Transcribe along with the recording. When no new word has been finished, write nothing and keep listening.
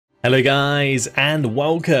Hello guys, and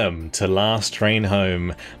welcome to Last Train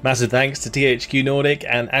Home. Massive thanks to THQ Nordic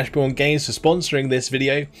and Ashbourne Games for sponsoring this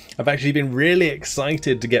video. I've actually been really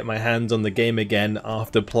excited to get my hands on the game again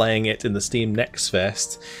after playing it in the Steam Next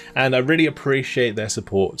Fest, and I really appreciate their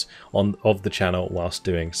support of the channel whilst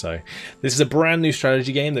doing so. This is a brand new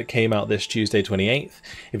strategy game that came out this Tuesday 28th.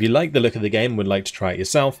 If you like the look of the game and would like to try it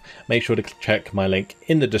yourself, make sure to check my link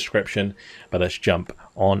in the description, but let's jump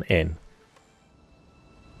on in.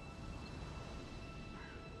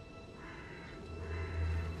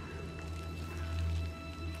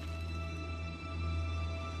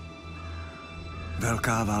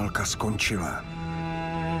 Velká válka skončila.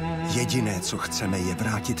 Jediné, co chceme, je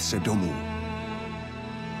vrátit se domů.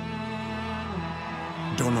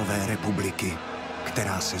 Do nové republiky,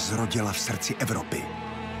 která se zrodila v srdci Evropy.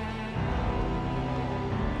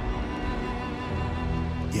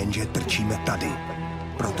 Jenže trčíme tady,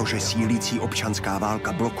 protože sílící občanská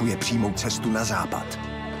válka blokuje přímou cestu na západ.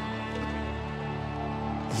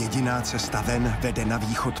 Jediná cesta ven vede na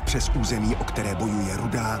východ přes území, o které bojuje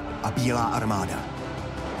Rudá a Bílá armáda.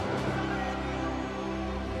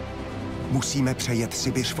 Musíme přejet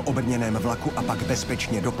Sibiř v obrněném vlaku a pak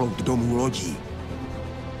bezpečně doplout domů lodí.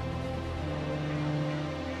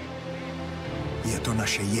 Je to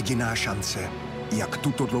naše jediná šance, jak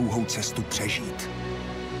tuto dlouhou cestu přežít.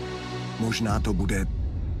 Možná to bude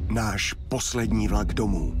náš poslední vlak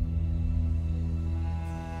domů.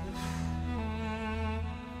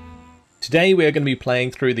 Today we are going to be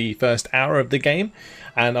playing through the first hour of the game,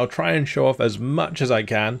 and I'll try and show off as much as I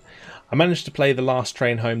can. I managed to play the Last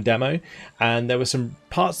Train Home demo, and there were some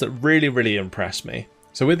parts that really impressed me.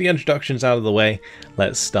 So with the introductions out of the way,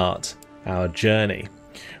 let's start our journey.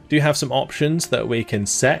 We do have some options that we can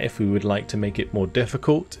set if we would like to make it more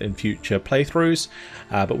difficult in future playthroughs,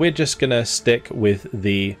 but we're just going to stick with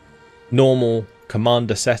the normal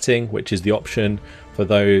commander setting, which is the option for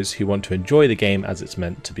those who want to enjoy the game as it's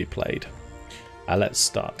meant to be played. Let's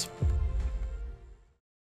start.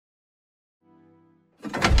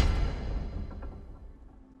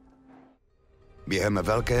 Během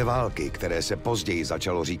Velké války, které se později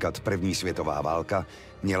začalo říkat První světová válka,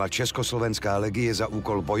 měla Československá legie za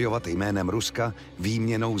úkol bojovat jménem Ruska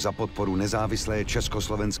výměnou za podporu nezávislé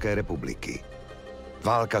Československé republiky.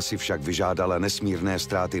 Válka si však vyžádala nesmírné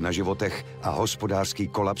ztráty na životech a hospodářský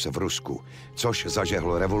kolaps v Rusku, což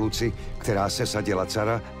zažehlo revoluci, která sesadila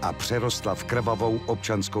cara a přerostla v krvavou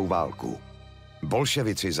občanskou válku.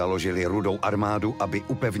 Bolševici založili Rudou armádu, aby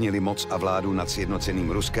upevnili moc a vládu nad sjednoceným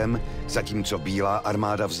Ruskem, zatímco Bílá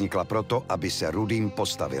armáda vznikla proto, aby se Rudým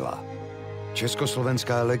postavila.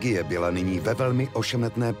 Československá legie byla nyní ve velmi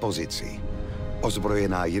ošemetné pozici.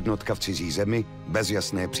 Ozbrojená jednotka v cizí zemi, bez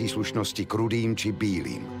jasné příslušnosti k Rudým či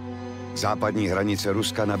Bílým. Západní hranice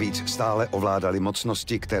Ruska navíc stále ovládaly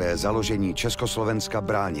mocnosti, které založení Československa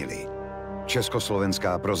bránily.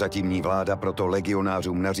 Československá prozatímní vláda proto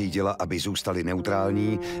legionářům nařídila, aby zůstali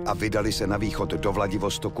neutrální a vydali se na východ do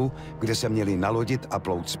Vladivostoku, kde se měli nalodit a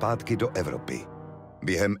plout zpátky do Evropy.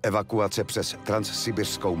 Během evakuace přes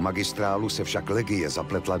transsibiřskou magistrálu se však legie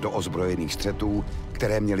zapletla do ozbrojených střetů,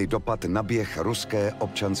 které měly dopad na běh ruské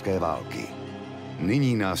občanské války.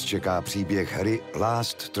 Nyní nás čeká příběh hry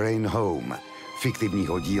Last Train Home,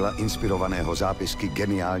 fiktivního díla inspirovaného zápisky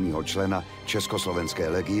geniálního člena Československé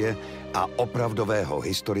legie a opravdového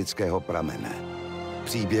historického pramene.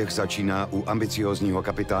 Příběh začíná u ambiciózního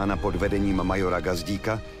kapitána pod vedením majora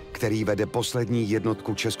Gazdíka, který vede poslední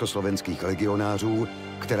jednotku československých legionářů,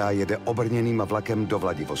 která jede obrněným vlakem do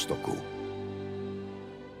Vladivostoku.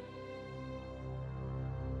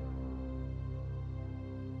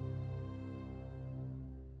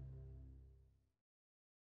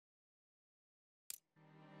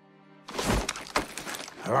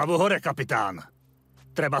 Hlavu hore, kapitán.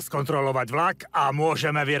 Treba skontrolovať vlak a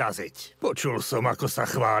môžeme vyraziť. Počul som, ako sa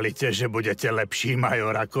chválite, že budete lepší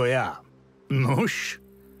major ako ja. Nuž,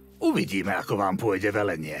 uvidíme, ako vám pôjde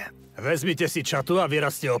velenie. Vezmite si čatu a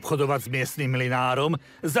vyrazte obchodovať s miestnym mlynárom,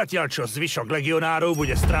 zatiaľ čo zvyšok legionárov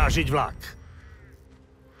bude strážiť vlak.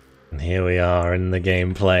 And here we are in the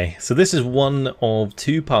gameplay. So this is one of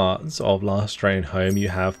two parts of Last Train Home. You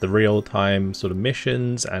have the real-time sort of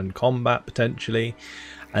missions and combat potentially,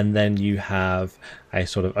 and then you have a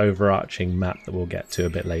sort of overarching map that we'll get to a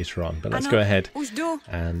bit later on. But let's go ahead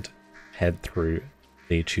and head through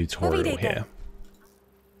the tutorial here.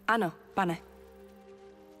 Ano, pane.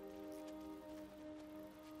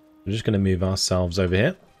 We're just going to move ourselves over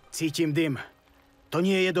here. Cítim dym. To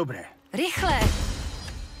nie je dobré. Rychle!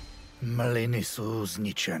 Mlyny sú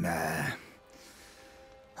zničené.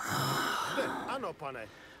 Ano, pane.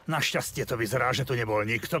 Našťastie to vyzerá, že tu nebol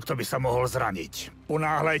nikto, kto by sa mohol zraniť.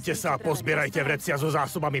 Ponáhľajte sa a pozbierajte vrecia so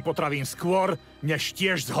zásobami potravín skôr, než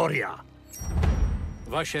tiež zhoria.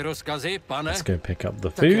 Vaše rozkazy, pane? Let's go pick up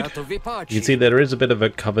the food. You can see there is a bit of a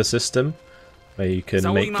cover system where you can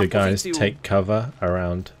make the guys take cover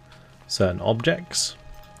around certain objects.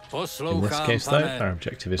 In this case, though, our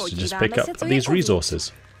objective is to just pick up these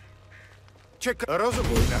resources.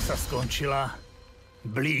 Vojna sa skončila.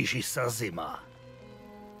 Blíži sa zima.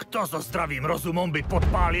 Kto so zdravým rozumom by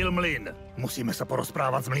podpálil mlyn? Musíme sa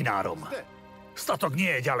porozprávať s mlynárom. Statok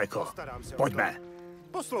nie je ďaleko. Poďme.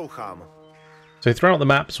 Poslouchám. So throughout the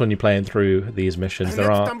maps, when you're playing through these missions, there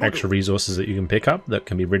are extra resources that you can pick up that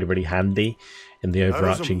can be really, really handy in the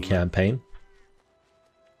overarching campaign.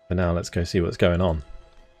 But now let's go see what's going on.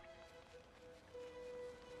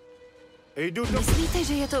 Myslíte,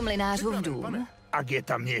 že je to mlynářův dům? Ak je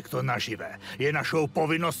tam niekto nažive, je našou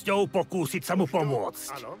povinnosťou pokúsiť sa mu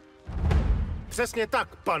pomôcť. Ano. Přesně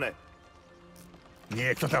tak, pane.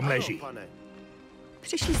 Niekto tam leží.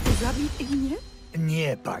 Přišli jste zabít i mě?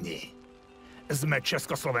 Nie, pani. Sme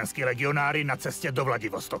československí legionári na ceste do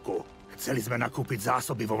Vladivostoku. Chceli sme nakúpiť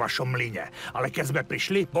zásoby vo vašom mlyne, ale keď sme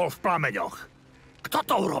prišli, bol v plameňoch. Kto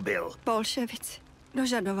to urobil? Bolševici.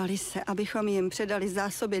 Dožadovali se, abychom jim předali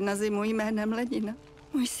zásoby na zimu jménem Lenina.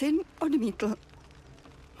 Můj syn odmítl.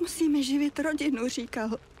 Musíme živit rodinu, říkal.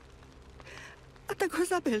 A tak ho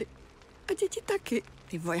zabili. A děti taky.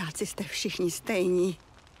 Ty vojáci jste všichni stejní.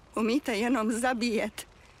 Umíte jenom zabíjet.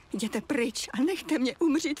 Jděte pryč a nechte mě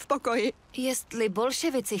umřít v pokoji. Jestli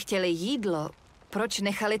bolševici chtěli jídlo, proč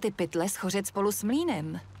nechali ty pytle schořet spolu s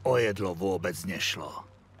mlýnem? O jedlo vôbec nešlo.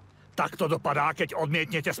 Tak to dopadá, keď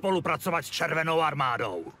odmietnete spolupracovať s Červenou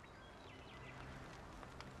armádou.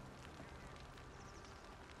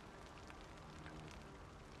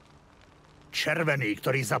 Červení,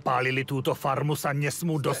 ktorí zapálili túto farmu, sa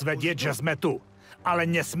nesmú dozvedieť, že sme tu. Ale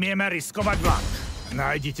nesmieme riskovať vlak.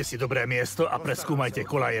 Nájdite si dobré miesto a preskúmajte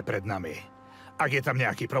kolaje pred nami. Ak je tam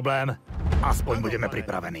nejaký problém, aspoň budeme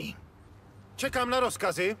pripravení. Čekám na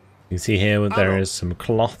rozkazy. You see here there is some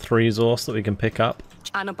cloth resource that we can pick up.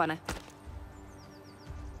 Ano, pane.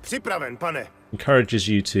 Připraven, pane. Encourages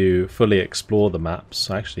you to fully explore the maps.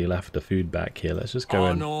 I actually left a food bag here. Let's just go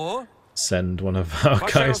and send one of our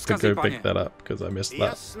guys to go pick that up because I missed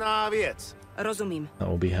that. Jasná věc. Rozumím. That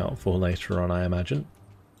will be helpful later on, I imagine.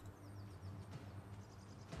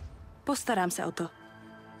 Postarám se o to.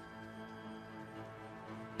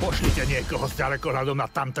 Pošlite niekoho s ďalekohľadom na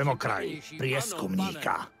tamten okraj.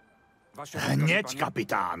 Prieskumníka. Hneď,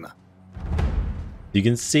 kapitán. You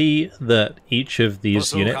can see that each of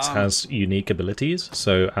these units has unique abilities.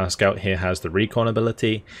 So our scout here has the recon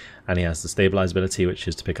ability, and he has the stabilize ability, which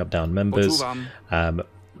is to pick up down members.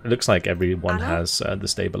 It looks like everyone has the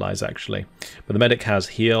stabilize actually, but the medic has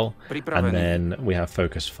heal, and then we have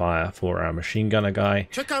focused fire for our machine gunner guy,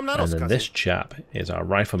 and then this chap is our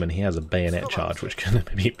rifleman. He has a bayonet charge, which can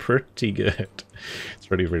be pretty good. It's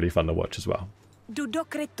really, really fun to watch as well. Jdu do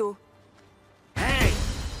krytu. Hej!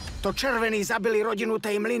 To červení zabili rodinu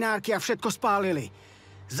tej mlynárky a všetko spálili.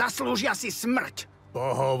 Zaslúžia si smrť.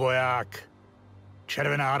 Voják.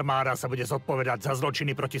 Červená armáda sa bude zodpovedať za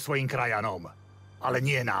zločiny proti svojim krajanom. Ale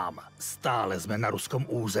nie nám. Stále sme na ruskom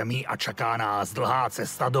území a čaká nás dlhá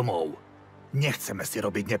cesta domov. Nechceme si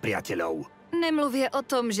robiť nepriateľov. Nemluvě o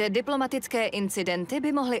tom, že diplomatické incidenty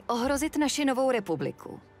by mohly ohrozit naši novou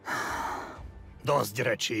republiku. Dosť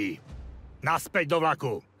rečí. Naspäť do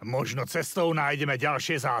vlaku. Možno cestou nájdeme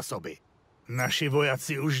ďalšie zásoby. Naši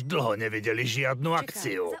vojaci už dlho nevideli žiadnu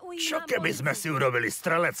akciu. Čo keby sme si urobili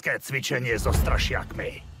strelecké cvičenie so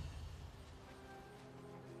strašiakmi?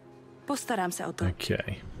 Postarám se o to.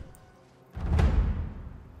 Okay.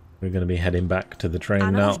 We're going to be heading back to the train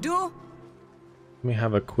now. Let me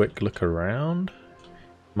have a quick look around.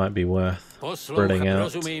 Might be worth spreading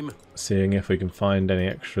out, seeing if we can find any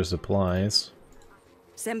extra supplies.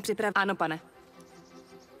 Jsem připraven. Ano, pane.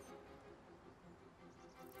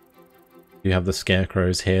 You have the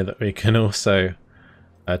scarecrows here that we can also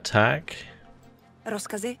attack.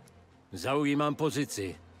 Rozkazy? Zaujímám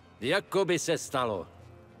pozici. Jako by se stalo.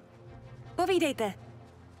 Povídejte.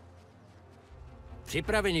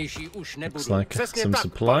 Připravenější už nebudu. Looks like some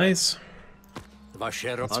supplies.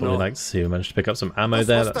 Vaše That's what we like to see. We managed to pick up some ammo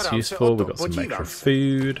there. That's useful. We've got some extra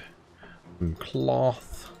food, some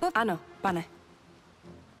cloth. Ano, pane.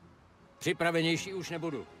 Připravenější už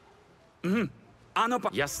nebudu. Ano,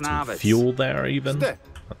 jasná Some fuel there even.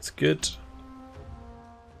 That's good.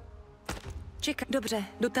 Čekaj, dobře,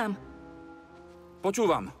 jdu tam.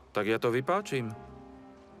 Počúvam, tak ja to vypáčim.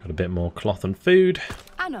 Got a bit more cloth and food.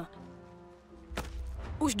 Ano.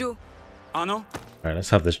 Už jdu. Ano? Alright, let's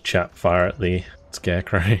have this chap fire at the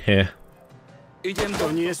scarecrow here. Idem To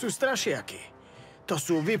do... nie sú strašiaky. To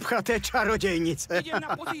sú vypchaté čarodejnice. Idem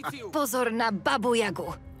na pozíciu. Pozor na Babu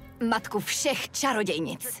Jagu, matku všech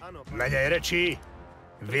čarodějnic. Menej rečí,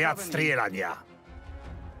 viac strieľania.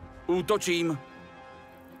 Útočím.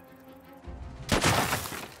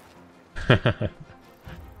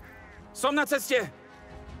 Som na ceste.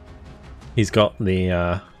 He's got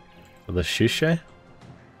the shushe.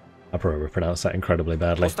 I probably pronounced that incredibly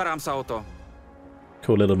badly. Postarám sa o to.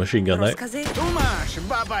 Cool little machine gun though. Rozkazy? Tu máš,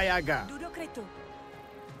 Baba Jaga. Jdu do krytu.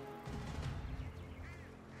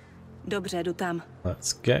 Dobře, jdu tam.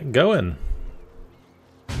 Let's get going.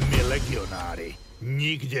 My legionári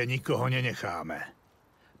nikde nikoho nenecháme.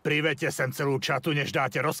 Priveďte sem celú čatu, než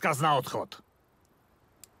dáte rozkaz na odchod.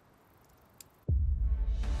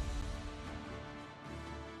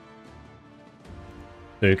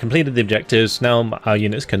 So we completed the objectives. Now our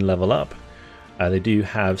units can level up. They do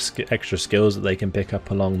have extra skills that they can pick up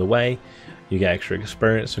along the way. You get extra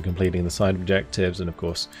experience for completing the side objectives, and of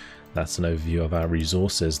course that's an overview of our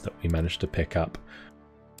resources that we managed to pick up.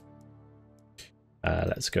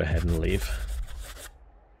 Let's go ahead and leave.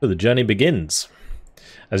 So the journey begins.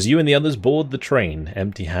 As you and the others board the train,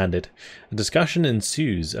 empty-handed, a discussion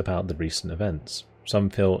ensues about the recent events. Some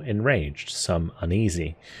feel enraged, some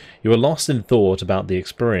uneasy. You are lost in thought about the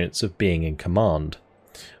experience of being in command.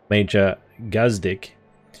 Major Gazdik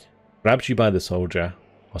grabs you by the shoulder,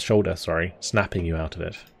 snapping you out of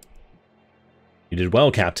it. You did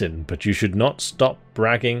well, Captain, but you should not stop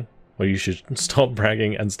bragging, or you should stop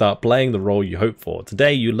bragging and start playing the role you hope for.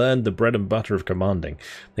 Today you learned the bread and butter of commanding.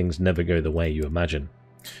 Things never go the way you imagine.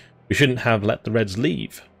 You shouldn't have let the Reds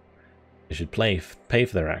leave. They should pay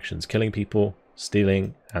for their actions, killing people,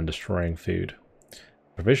 stealing and destroying food. The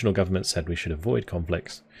provisional government said we should avoid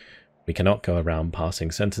conflicts. We cannot go around passing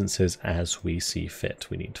sentences as we see fit.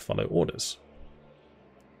 We need to follow orders.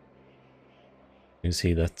 You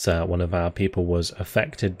see that one of our people was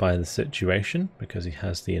affected by the situation because he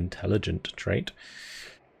has the intelligent trait.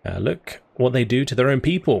 Look what they do to their own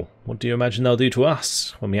people. What do you imagine they'll do to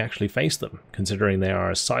us when we actually face them, considering they are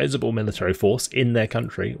a sizable military force in their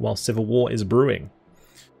country while civil war is brewing?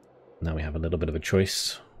 Now we have a little bit of a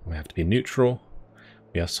choice. We have to be neutral.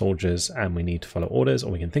 We are soldiers and we need to follow orders,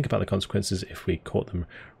 or we can think about the consequences if we caught them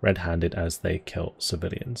red-handed as they kill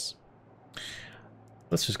civilians.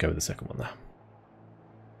 Let's just go with the second one there.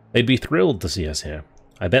 They'd be thrilled to see us here.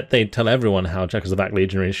 I bet they'd tell everyone how Czechoslovak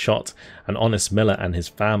legionaries shot an honest miller and his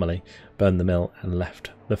family, burned the mill and left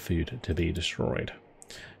the food to be destroyed.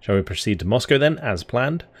 Shall we proceed to Moscow then, as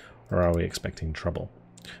planned, or are we expecting trouble?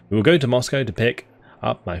 We will go to Moscow to pick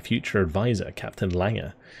up my future advisor, Captain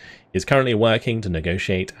Langer. He is currently working to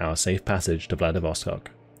negotiate our safe passage to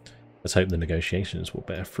Vladivostok. Let's hope the negotiations will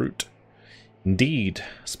bear fruit. Indeed,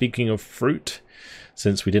 speaking of fruit,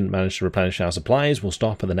 since we didn't manage to replenish our supplies, we'll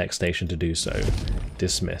stop at the next station to do so.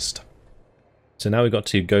 Dismissed. So now we've got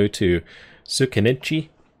to go to Sukhinichi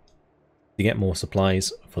to get more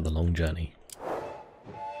supplies for the long journey.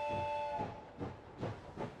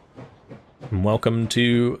 And welcome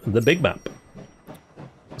to the big map.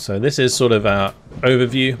 So this is sort of our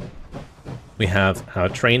overview. We have our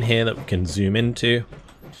train here that we can zoom into.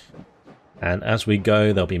 And as we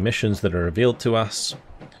go, there'll be missions that are revealed to us.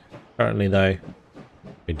 Currently though,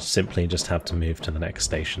 we simply just have to move to the next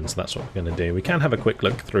station, so that's what we're going to do. We can have a quick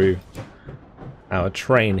look through our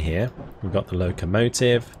train here. We've got the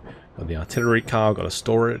locomotive, got the artillery car, got a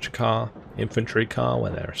storage car, infantry car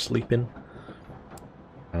where they're sleeping.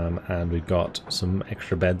 And we've got some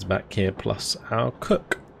extra beds back here, plus our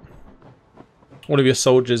cook. All of your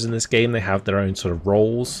soldiers in this game, they have their own sort of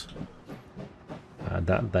roles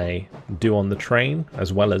that they do on the train,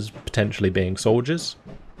 as well as potentially being soldiers.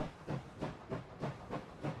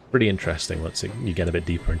 Pretty interesting once you get a bit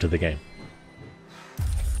deeper into the game.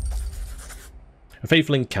 A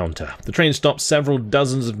fateful encounter. The train stops several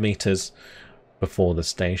dozens of meters before the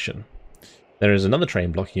station. There is another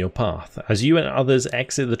train blocking your path. As you and others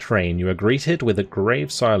exit the train, you are greeted with a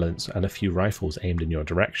grave silence and a few rifles aimed in your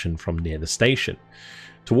direction from near the station.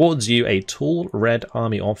 Towards you, a tall red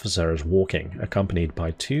army officer is walking, accompanied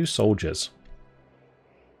by two soldiers.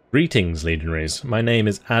 Greetings, legionaries. My name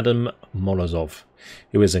is Adam Morozov,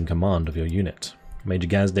 who is in command of your unit. Major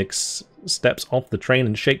Gazdik steps off the train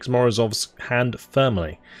and shakes Morozov's hand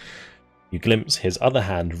firmly. You glimpse his other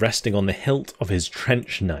hand resting on the hilt of his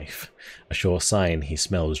trench knife, a sure sign he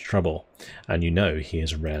smells trouble, and you know he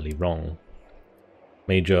is rarely wrong.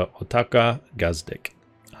 Major Otaka Gazdik.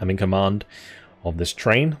 I'm in command of this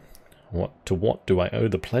train. What do I owe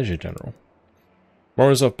the pleasure, General?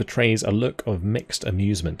 Morozov betrays a look of mixed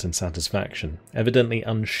amusement and satisfaction, evidently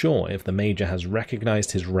unsure if the Major has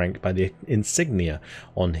recognized his rank by the insignia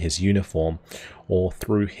on his uniform or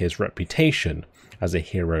through his reputation as a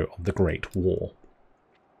hero of the Great War.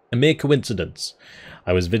 A mere coincidence.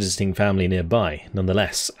 I was visiting family nearby.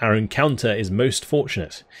 Nonetheless, our encounter is most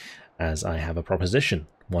fortunate, as I have a proposition,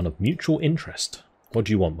 one of mutual interest. What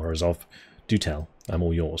do you want, Morozov? Do tell. I'm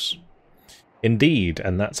all yours. Indeed,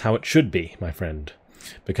 and that's how it should be, my friend,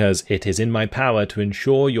 because it is in my power to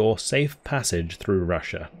ensure your safe passage through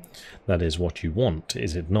Russia. That is what you want,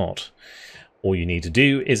 is it not? All you need to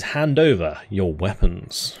do is hand over your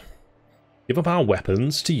weapons. Give up our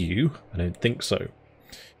weapons to you? I don't think so.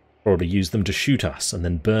 Probably use them to shoot us and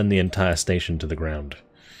then burn the entire station to the ground.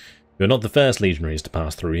 You're not the first legionaries to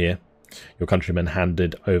pass through here. Your countrymen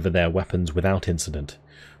handed over their weapons without incident.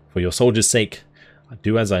 For your soldiers' sake,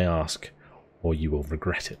 do as I ask, or you will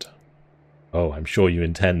regret it. Oh, I'm sure you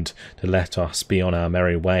intend to let us be on our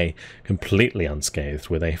merry way, completely unscathed,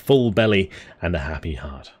 with a full belly and a happy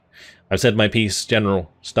heart. I've said my piece,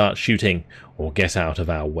 General. Start shooting, or get out of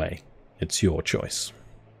our way. It's your choice.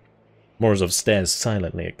 Morozov stares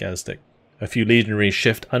silently at Gazdik. A few legionaries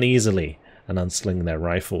shift uneasily and unsling their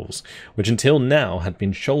rifles, which until now had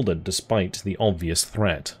been shouldered despite the obvious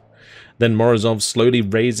threat. Then Morozov slowly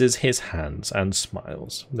raises his hands and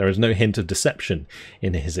smiles. There is no hint of deception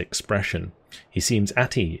in his expression. He seems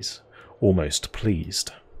at ease, almost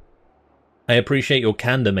pleased. I appreciate your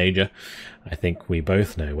candor, Major. I think we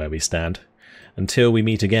both know where we stand. Until we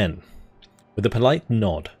meet again. With a polite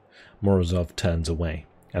nod, Morozov turns away,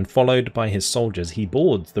 and followed by his soldiers, he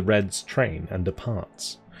boards the Red's train and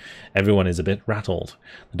departs. Everyone is a bit rattled.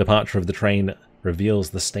 The departure of the train reveals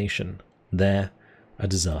the station. There, a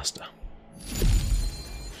disaster.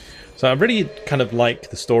 So I really kind of like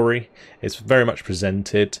the story. It's very much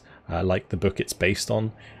presented like the book it's based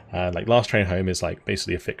on. Like Last Train Home is like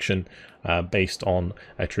basically a fiction based on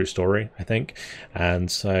a true story, I think. And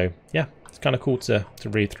so, yeah, it's kind of cool to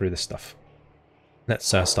read through this stuff. Let's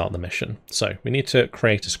start the mission. So we need to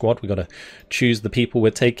create a squad. We've got to choose the people we're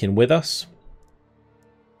taking with us.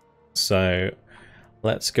 So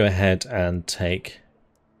let's go ahead and take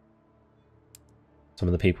some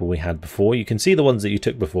of the people we had before. You can see the ones that you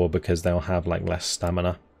took before because they'll have like less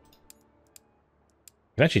stamina.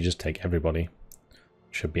 You can actually just take everybody.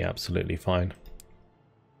 Should be absolutely fine.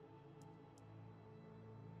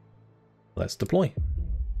 Let's deploy.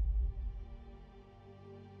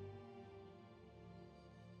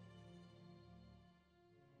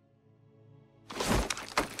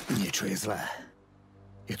 Niečo je zlé.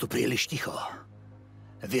 Je tu príliš ticho.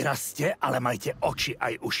 Vyrazte, ale majte oči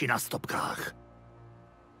aj uši na stopkách.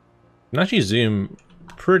 You can actually zoom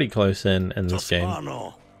pretty close in this game.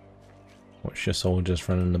 Watch your soldiers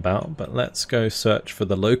running about, but let's go search for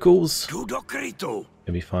the locals.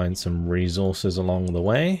 Maybe find some resources along the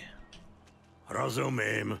way.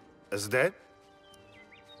 Rozumím. Zde?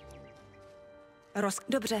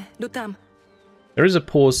 Dobře, jdu tam. There is a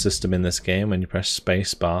pause system in this game when you press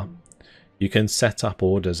spacebar. You can set up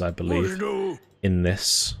orders, I believe, in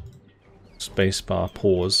this spacebar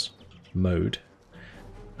pause mode.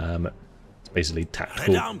 It's basically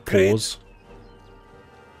tactical pause.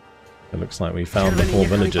 It looks like we found the 4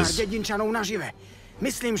 villages.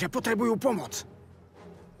 Myslím, že potřebuju pomoc.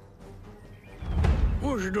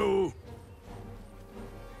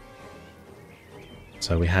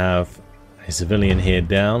 So we have a civilian here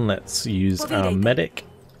down. Let's use our medic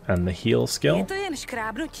and the heal skill.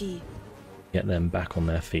 Get them back on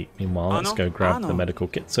their feet. Meanwhile, let's go grab the medical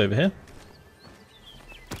kits over here.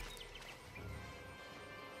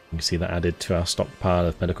 You can see that added to our stockpile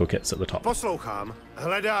of medical kits at the top. Poslouchám.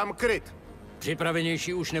 Hledám kryt.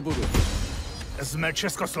 Připravenější už nebudu. Sme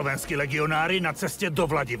československí legionári na cestě do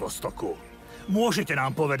Vladivostoku. Môžete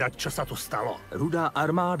nám povedať, čo sa tu stalo? Rudá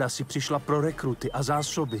armáda si přišla pro rekruty a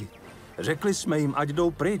zásoby. Řekli jsme jim, ať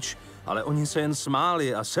jdou pryč, ale oni se jen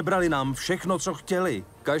smáli a sebrali nám všechno, co chtěli.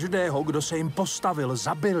 Každého, kdo se jim postavil,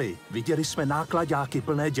 zabili. Viděli jsme nákladáky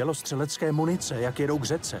plné dělostřelecké munice, jak jedou k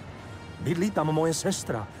řece. Bydlí tam moje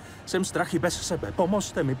sestra. Jsem strachy bez sebe.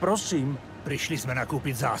 Pomozte mi, prosím. Prišli sme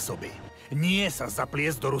nakúpiť zásoby. Nie sa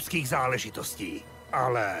zapliesť do ruských záležitostí.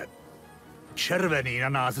 Ale červení na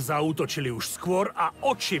nás zaútočili už skôr a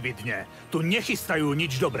očividne tu nechystajú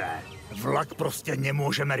nič dobré. Vlak proste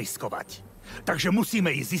nemôžeme riskovať. Takže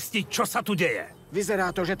musíme ísť zistiť, čo sa tu deje.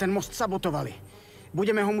 Vyzerá to, že ten most sabotovali.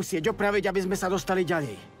 Budeme ho musieť opraviť, aby sme sa dostali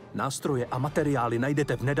ďalej. Nástroje a materiály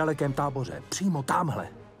najdete v nedalekém táboře. Přímo tamhle.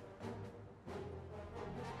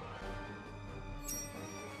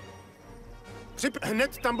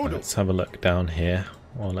 Hned tam budu. Let's have a look down here.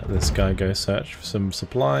 I'll let this guy go search for some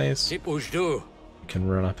supplies. Typ už jdu. Can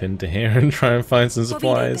run up into here and try and find some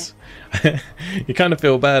supplies. You kind of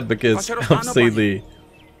feel bad because obviously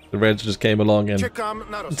the Reds just came along and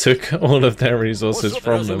took all of their resources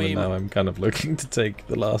from them, and now I'm kind of looking to take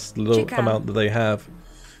the last little amount that they have.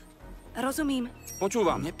 Rozumím.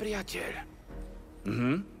 Počúvam. Nepriateľ.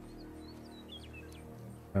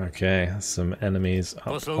 Okay, some enemies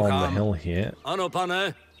up on the hill here. Ano,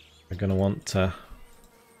 pane. We're gonna want to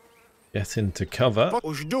get into cover.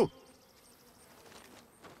 Už jdu.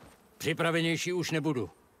 Připravenější už nebudu.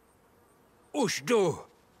 Už jdu.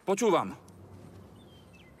 Počúvam.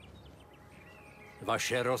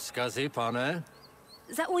 Vaše rozkazy, pane?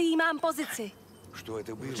 Zaujímám pozici.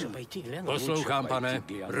 Poslouchám, pane.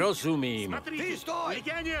 Rozumím.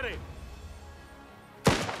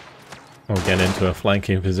 We'll get into a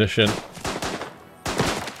flanking position.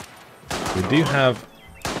 We do have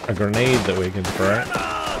a grenade that we can throw.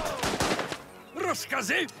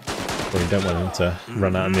 But we don't want him to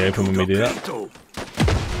run out in the open when we do that.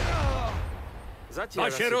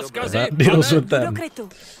 That deals with them.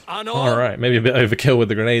 Alright, maybe a bit overkill with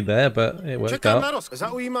the grenade there, but it worked out.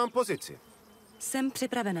 Zaujímám pozici. Jsem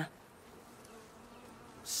připravena.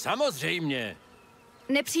 Samozřejmě.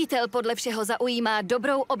 Nepřítel podle všeho zaujímá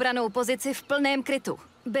dobrou obranou pozici v plném krytu.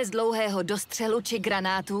 Bez dlouhého dostřelu či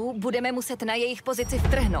granátů budeme muset na jejich pozici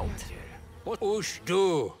vtrhnout. Už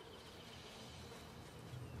jdu.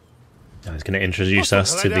 He's going to introduce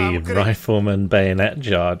us to the rifleman bayonet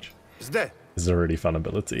charge. Zde. This is a really fun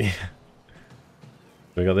ability.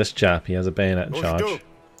 We got this chap, he has a bayonet charge.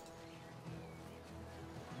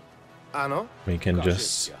 Ano. We can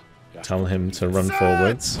just tell him to run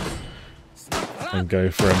forwards and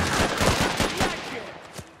go for him.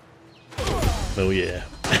 Oh yeah.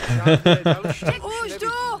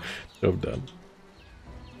 Job done.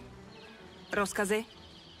 Rozkazy?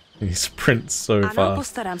 He sprints so Ano, fast.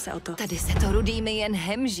 postarám se o to. Tady se to rudými jen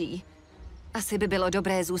hemží. Asi by bylo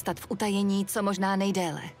dobré zůstat v utajení co možná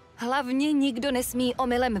nejdéle. Hlavně nikdo nesmí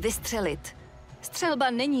omylem vystřelit. Střelba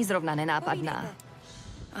není zrovna nenápadná.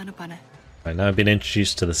 Ano, pane. Right, now I've been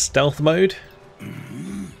introduced to the stealth mode.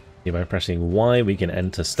 By pressing Y, we can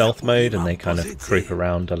enter stealth mode, and they kind of creep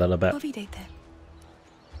around a little bit. Povídejte.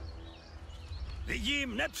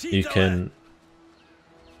 You can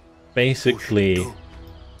basically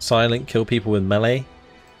silent kill people with melee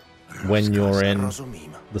when you're in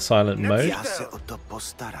the silent mode.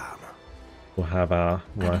 We'll have our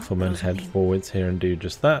rifleman head forwards here and do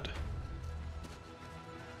just that.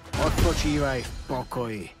 Odpočívaj v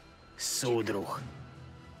pokoji, soudruh.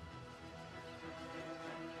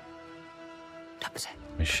 Dobře.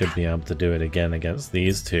 We should be able to do it again against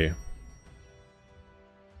these two.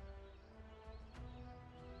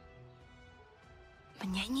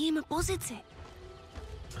 Měním pozici.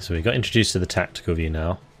 So we got introduced to the tactical view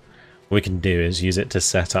now. What we can do is use it to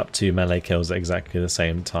set up two melee kills at exactly the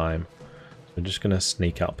same time. So we're just going to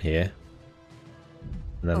sneak up here.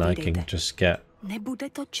 And then I can just get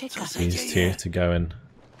these two to go and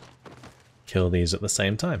kill these at the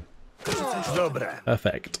same time. Dobré.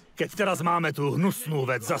 Perfect. Keď teraz máme tu hnusnú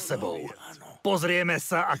vec za sebou, pozrieme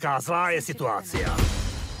sa, aká zlá je situácia.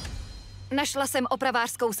 Našla jsem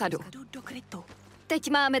opravářskou sadu.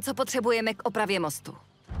 Teď máme, co potřebujeme k opravě mostu.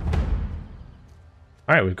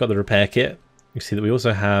 Alright, we've got the repair kit. You see that we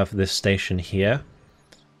also have this station here.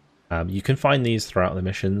 You can find these throughout the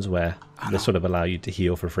missions where they sort of allow you to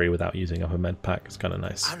heal for free without using up a med pack. It's kind of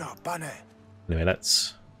nice. Anyway,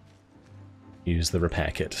 let's use the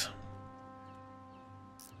repair kit.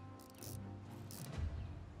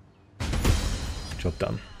 Job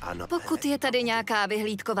done. Pokud je tady nějaká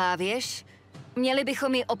vyhlídková věž, měli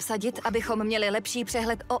bychom ji obsadit, abychom měli lepší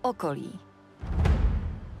přehled o okolí.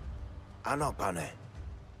 Ano, pane.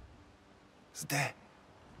 Zde.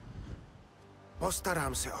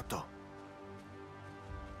 Postarám se o to.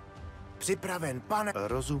 Připraven, pane.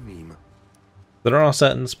 Rozumím. There are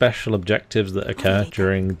certain special objectives that occur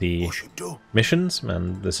during the missions,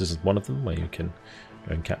 and this is one of them where you can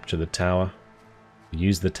go and capture the tower.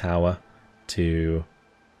 Use the tower to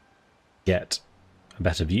get a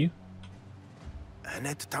better view.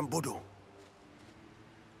 Hned tam budu.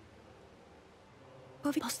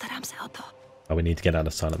 Postarám se o to. Oh, we need to get out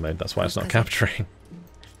of silent mode, that's why it's not capturing.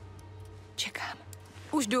 Čekám.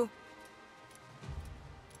 Už jdu.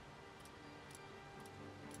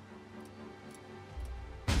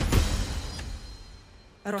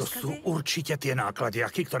 To sú určite tie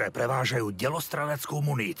nákladiaky, ktoré prevážajú delostreleckou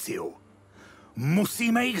muníciu.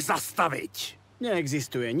 Musíme ich zastaviť.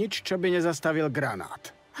 Neexistuje nič, čo by nezastavil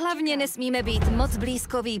granát. Hlavně nesmíme být moc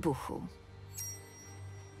blízko výbuchu.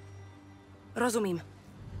 Rozumím.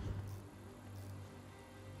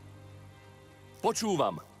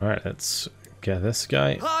 Alright, let's get this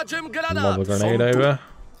guy. Hádžem Lob granát! a grenade over.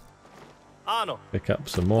 Ano. Pick up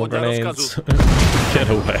some more Podle grenades. rozkazu. Get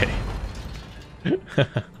away.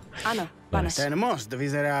 Ano, pane. Nice. Ten most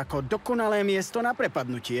vyzerá ako dokonalé miesto na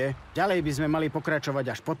prepadnutie. Ďalej by sme mali pokračovať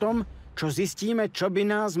až potom, čo zistíme, čo by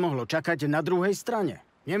nás mohlo čakať na druhej strane.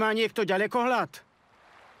 Nemá niekto ďalekohľad?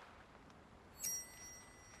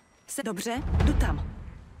 Dobře, jdu tam.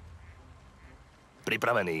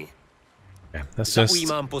 Připravený. Yeah, let's just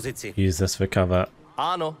Zaujímám pozici. use this for cover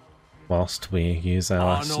Ano. whilst we use our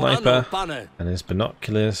Ano, sniper ano, pane. and his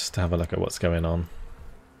binoculars to have a look at what's going on.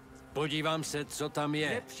 Podívám se, co tam je.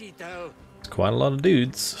 Nepřítel. It's quite a lot of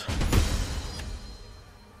dudes.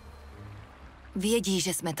 Vědí,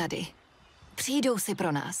 že jsme tady. Přijdou si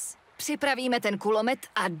pro nás. Připravíme ten kulomet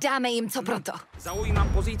a dáme jim co proto. Zaujímam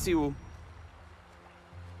pozíciu.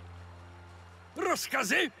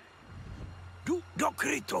 Rozkazy? Jdu do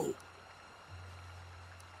krytu.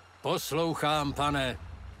 Poslouchám, pane.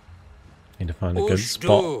 Need to find a good Už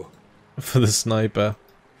spot jdu. for the sniper.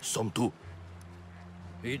 Jsem tu.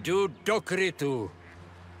 Jdu do krytu.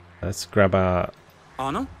 Let's grab our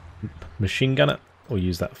Ano? machine gunner or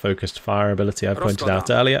use that focused fire ability I pointed out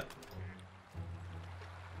Rozkladám. earlier.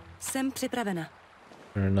 Jsem připravena. Is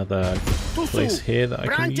there another place here that I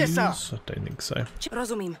can Bráňte use? se! I don't think so.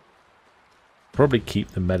 Rozumím. Probably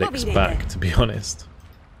keep the medics Povídejte. back, to be honest.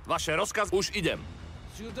 Vaše rozkaz, už idem.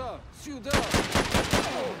 Sюда, sюda.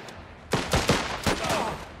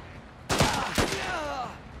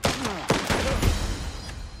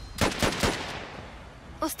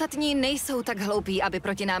 Ostatní nejsou tak hloupí, aby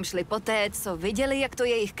proti nám šli poté, co viděli, jak to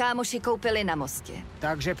jejich kámoši koupili na mostě.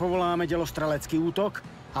 Takže povoláme dělostrelecký útok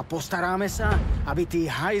a postaráme sa, aby tí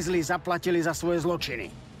hajzli zaplatili za svoje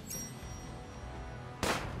zločiny.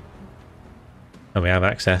 And we have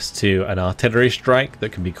access to an artillery strike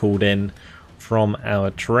that can be called in from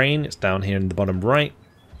our terrain. It's down here in the bottom right.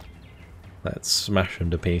 Let's smash them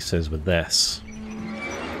to pieces with this.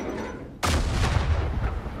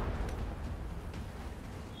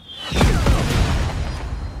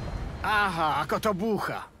 Aha, ako to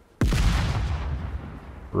búcha.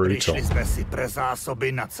 Brutal. Přišli jsme si pre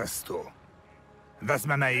zásoby na cestu.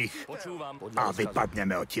 Vezmeme ich a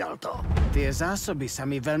vypadneme odtiaľto. Tie zásoby sa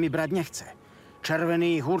mi veľmi brať nechce.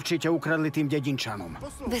 Červení ich určite ukradli tým dedinčanom.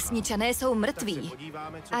 Vesničané jsou mrtví.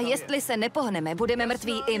 A jestli se nepohneme, budeme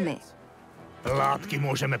mrtví i my. Látky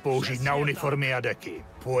můžeme použít na uniformy a deky.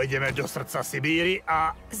 Půjdeme do srdca Sibíry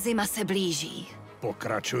a Zima se blíží.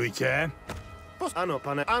 pokračujte. Ano,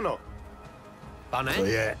 pane, ano. Pane? To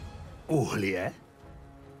je uhlie.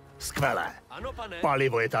 Skvelé. Ano, pane.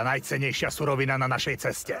 Palivo je ta najcennější surovina na našej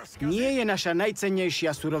cestě. Nie je naša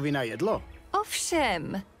najcennejšia surovina jedlo?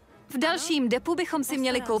 Ovšem, v dalším depu bychom si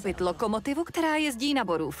měli koupit lokomotivu, která jezdí na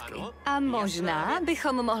borůvky. A možná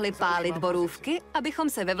bychom mohli pálit borůvky, abychom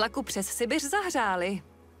se ve vlaku přes Sibiř zahřáli.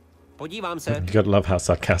 Podívám se. You gotta love how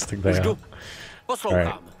sarcastic they are.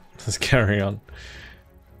 Poslouchám. Let's carry on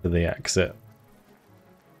to the exit.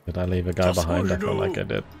 Did I leave a guy behind? I felt like I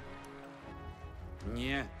did.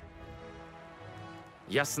 Nie.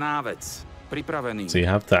 Jasná vec. Pripravený. So you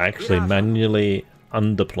have to actually manually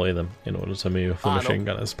undeploy them in order to move for machine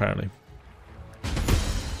gunners, apparently.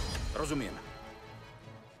 Rozumiem.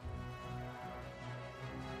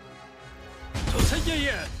 Co se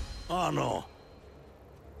děje? Ano.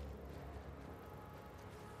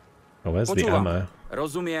 Oh, where's the Počúvam. ammo?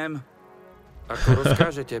 Rozumiem. Ako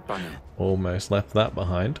rozkážete, pane. Almost left that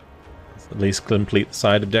behind. Let's at least complete the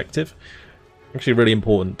side objective. Actually really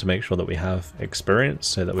important to make sure that we have experience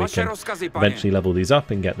so that we Vaše can rozkazy, pane. eventually level these up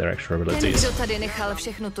and get their extra Ten, abilities. kdo tady nechal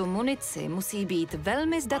všechnu tu munici, musí být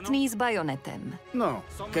velmi zdatný s bajonetem. No,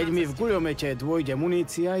 keď mi v guľomete dôjde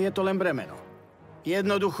munícia, je to len bremeno.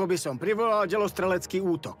 Jednoducho by som privolal delostrelecký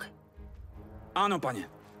útok. Áno, pane.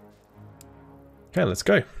 Okay, let's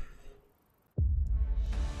go.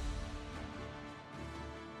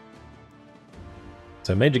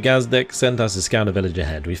 So Major Gazdik sent us to scout a village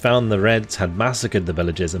ahead. We found the Reds had massacred the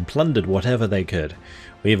villagers and plundered whatever they could.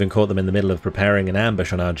 We even caught them in the middle of preparing an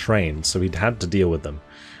ambush on our train, so we'd had to deal with them.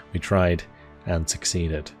 We tried and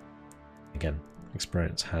succeeded. Again,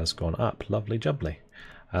 experience has gone up. Lovely jubbly.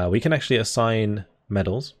 We can actually assign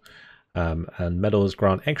medals, and medals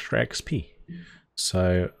grant extra XP.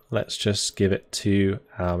 So let's just give it to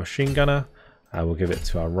our machine gunner. We'll give it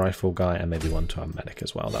to our rifle guy and maybe one to our medic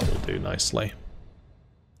as well. That will do nicely.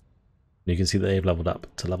 You can see that they've leveled up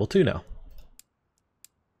to level 2 now.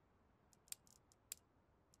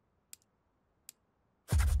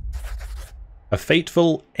 A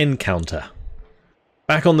fateful encounter.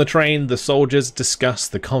 Back on the train, the soldiers discuss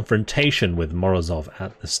the confrontation with Morozov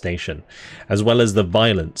at the station, as well as the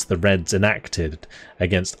violence the Reds enacted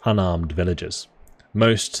against unarmed villagers.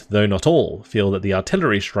 Most, though not all, feel that the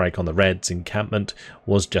artillery strike on the Reds' encampment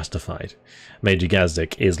was justified. Major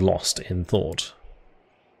Gazdik is lost in thought.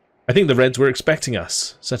 I think the Reds were expecting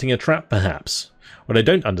us, setting a trap perhaps. What I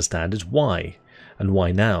don't understand is why, and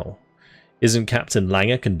why now? Isn't Captain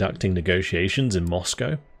Langer conducting negotiations in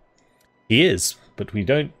Moscow? He is, but we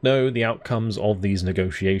don't know the outcomes of these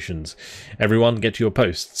negotiations. Everyone get to your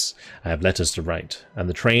posts. I have letters to write, and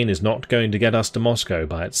the train is not going to get us to Moscow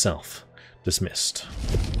by itself. Dismissed.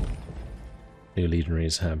 New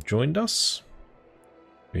legionaries have joined us.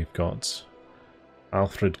 We've got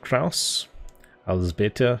Alfred Kraus,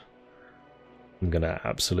 Alzbeta, I'm going to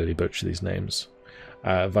absolutely butcher these names,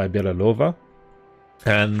 Vybiralova,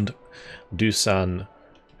 and Dusan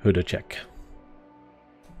Hudacek.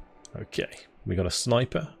 Okay, we got a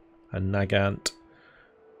sniper, a Nagant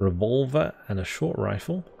revolver, and a short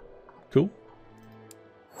rifle. Cool.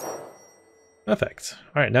 Perfect.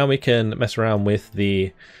 Alright, now we can mess around with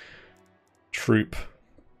the troop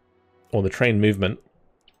or the train movement.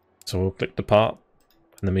 So we'll click depart,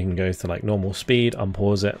 and then we can go to like normal speed,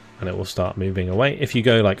 unpause it, and it will start moving away. If you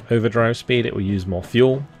go like overdrive speed, it will use more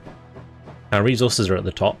fuel. Our resources are at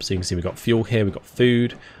the top, so you can see we've got fuel here, we've got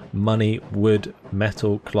food, money, wood,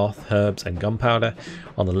 metal, cloth, herbs, and gunpowder.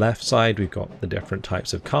 On the left side, we've got the different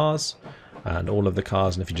types of cars, and all of the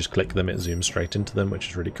cars, and if you just click them, it zooms straight into them, which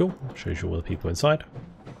is really cool. Shows you all the people inside.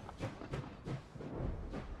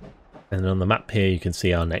 And then on the map here, you can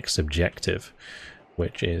see our next objective,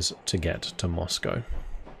 which is to get to Moscow.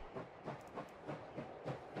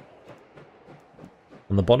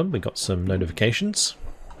 On the bottom, we got some notifications.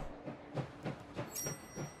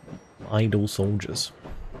 Idle soldiers.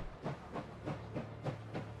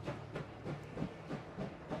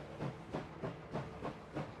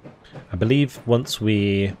 I believe once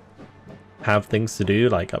we have things to do,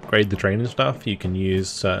 like upgrade the train and stuff, you can use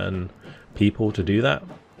certain people to do that.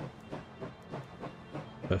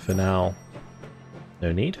 But for now,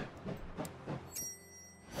 no need.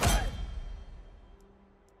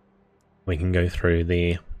 We can go through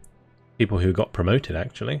the people who got promoted,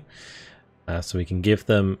 actually. So we can give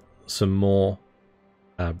them some more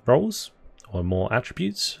roles or more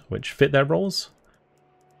attributes which fit their roles.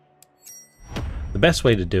 The best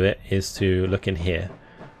way to do it is to look in here.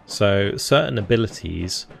 So certain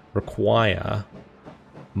abilities require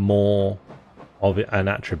more of an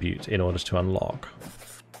attribute in order to unlock.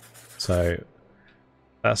 So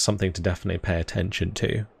that's something to definitely pay attention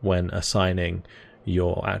to when assigning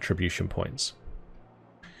your attribution points.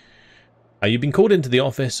 You've been called into the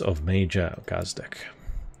office of Major Gazdik.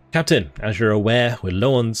 Captain, as you're aware, we're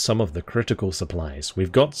low on some of the critical supplies.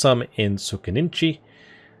 We've got some in Sukanichi,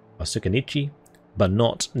 but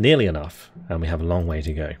not nearly enough, and we have a long way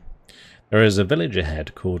to go. There is a village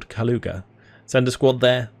ahead called Kaluga. Send a squad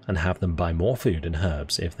there and have them buy more food and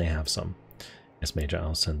herbs if they have some. Yes, Major,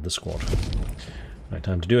 I'll send the squad. Right,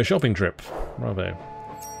 time to do a shopping trip. Bravo.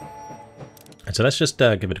 So let's just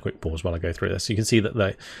give it a quick pause while I go through this. You can see that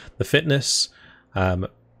the fitness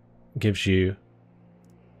gives you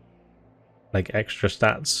like extra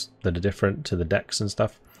stats that are different to the dex and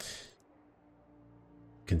stuff.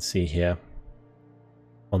 You can see here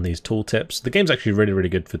on these tooltips. The game's actually really, really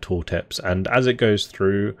good for tooltips, and as it goes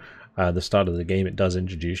through the start of the game, it does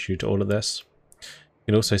introduce you to all of this. You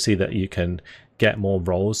can also see that you can get more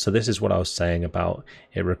roles. So this is what I was saying about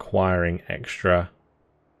it requiring extra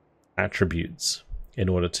attributes in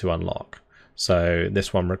order to unlock. So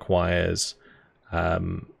this one requires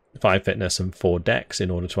 5 fitness and 4 dex in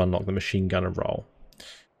order to unlock the machine gunner role,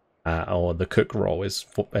 or the cook role is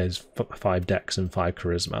 5 dex and 5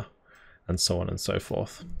 charisma, and so on and so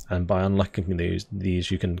forth. And by unlocking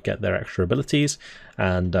these you can get their extra abilities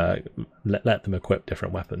and let them equip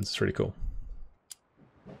different weapons. It's really cool.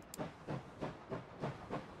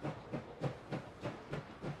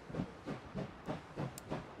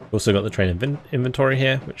 Also got the train inventory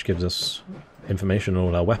here, which gives us information on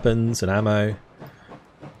all our weapons and ammo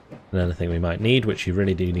and anything we might need, which you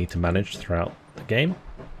really do need to manage throughout the game.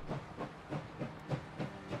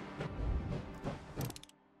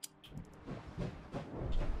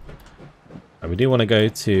 And we do want to go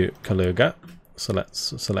to Kaluga, so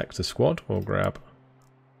let's select a squad. We'll grab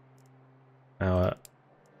our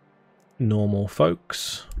normal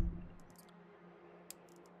folks.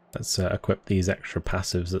 Let's equip these extra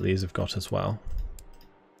passives that these have got as well.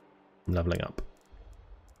 I'm leveling up.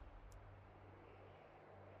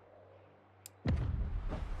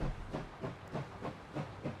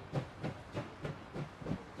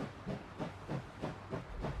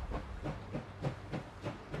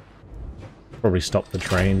 Probably stop the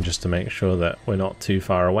train just to make sure that we're not too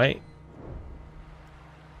far away.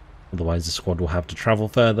 Otherwise the squad will have to travel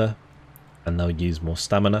further and they'll use more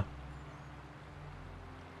stamina.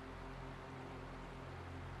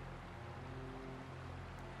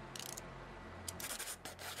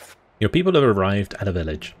 Your people have arrived at a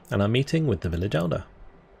village and are meeting with the village elder.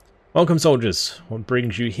 Welcome, soldiers. What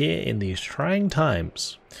brings you here in these trying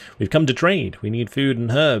times? We've come to trade. We need food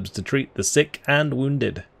and herbs to treat the sick and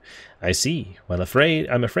wounded. I see. Well,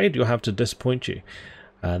 I'm afraid you'll have to disappoint you.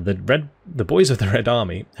 The boys of the Red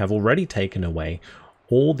Army have already taken away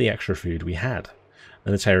all the extra food we had.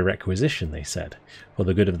 Military requisition, they said, for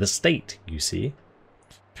the good of the state, you see.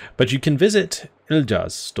 But you can visit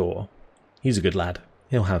Ilja's store. He's a good lad.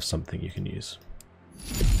 He'll have something you can use.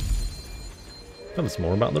 Tell us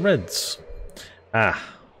more about the Reds. Ah,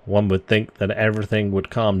 one would think that everything would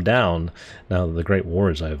calm down now that the Great War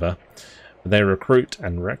is over. But they recruit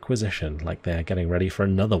and requisition like they are getting ready for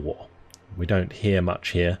another war. We don't hear much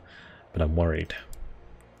here, but I'm worried.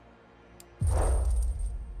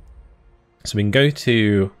 So we can go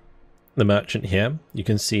to the merchant here. You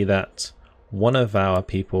can see that one of our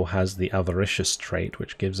people has the avaricious trait,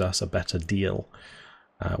 which gives us a better deal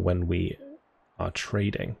when we are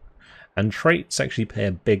trading. And traits actually play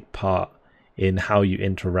a big part in how you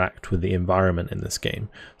interact with the environment in this game.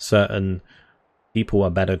 Certain people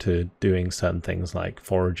are better to doing certain things like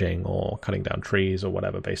foraging or cutting down trees or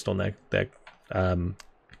whatever based on their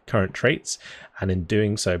current traits, and in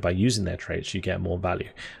doing so, by using their traits, you get more value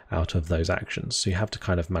out of those actions. So you have to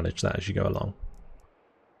kind of manage that as you go along.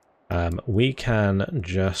 We can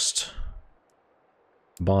just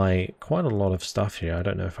buy quite a lot of stuff here. I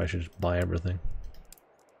don't know if I should buy everything.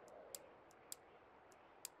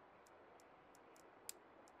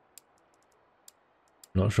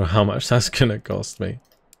 Not sure how much that's gonna cost me.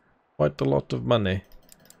 Quite a lot of money.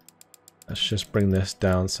 Let's just bring this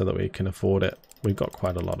down so that we can afford it. We've got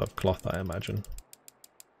quite a lot of cloth, I imagine.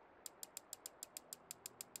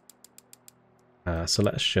 So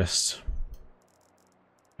let's just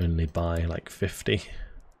only buy like 50.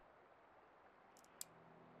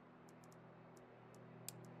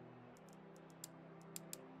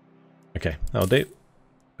 Okay, that'll do.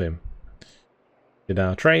 Boom. Did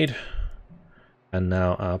our trade. And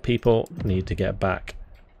now our people need to get back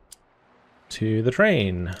to the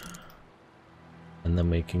train. And then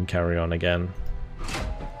we can carry on again.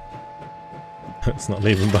 It's not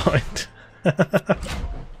leaving behind.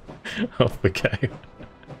 Off we go.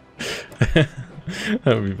 That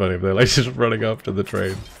would be funny if they're like just running after the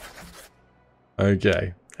train.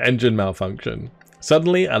 Okay, engine malfunction.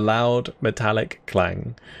 Suddenly a loud metallic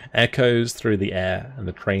clang echoes through the air and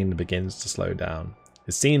the train begins to slow down.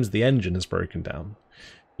 It seems the engine has broken down.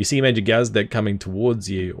 You see Major Gazdak coming towards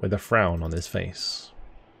you with a frown on his face.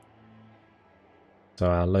 So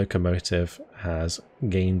our locomotive has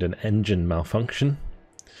gained an engine malfunction.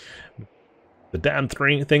 The damn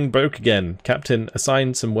thing broke again. Captain,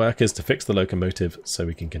 assign some workers to fix the locomotive so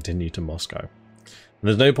we can continue to Moscow. And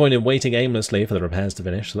there's no point in waiting aimlessly for the repairs to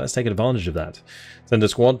finish, so let's take advantage of that. Send a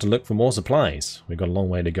squad to look for more supplies. We've got a long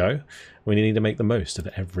way to go. We need to make the most of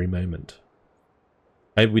every moment.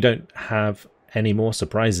 Maybe we don't have any more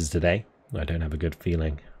surprises today. I don't have a good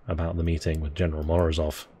feeling about the meeting with General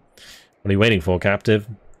Morozov. What are you waiting for,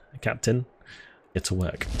 Captain? Get to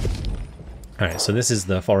work. Alright, so this is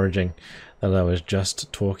the foraging that I was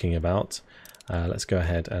just talking about. Let's go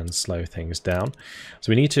ahead and slow things down.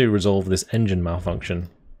 So we need to resolve this engine malfunction.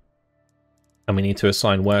 And we need to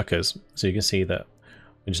assign workers. So you can see that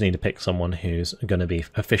we just need to pick someone who's going to be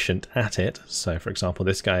efficient at it. So for example,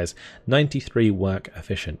 this guy is 93 work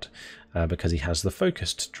efficient because he has the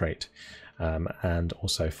focused trait. And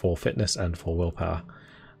also for fitness and for willpower.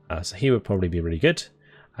 So he would probably be really good.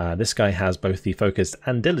 This guy has both the focused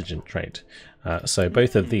and diligent trait. So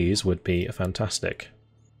both of these would be fantastic.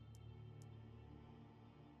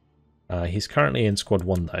 He's currently in squad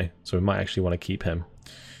 1 though, so we might actually want to keep him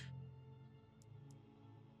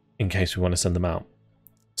in case we want to send them out.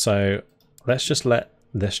 So let's just let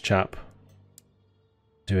this chap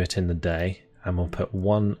do it in the day, and we'll put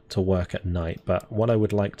one to work at night. But what I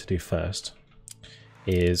would like to do first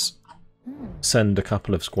is send a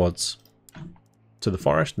couple of squads to the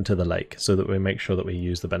forest and to the lake so that we make sure that we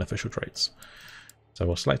use the beneficial traits. So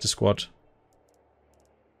we'll select a squad.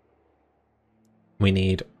 We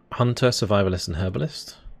need Hunter, Survivalist, and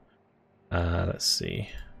Herbalist. Let's see.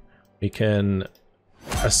 We can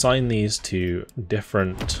assign these to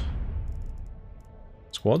different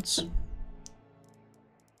squads.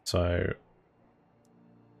 So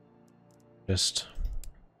just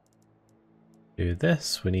do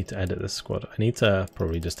this. We need to edit this squad. I need to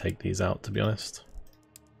probably just take these out, to be honest.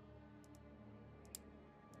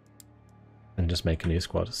 And just make a new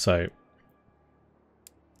squad. So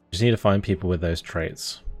just need to find people with those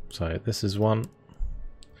traits. So this is one.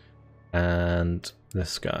 And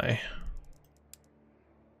this guy.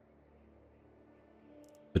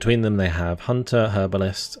 Between them they have Hunter,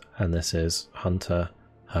 Herbalist, and this is Hunter,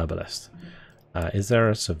 Herbalist. Is there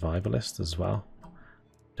a Survivalist as well?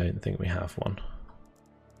 Don't think we have one.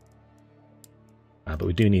 But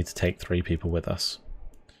we do need to take 3 people with us.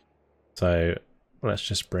 So let's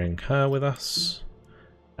just bring her with us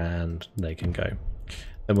and they can go.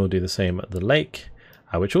 Then we'll do the same at the lake,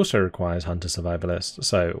 which also requires Hunter, Survivalist.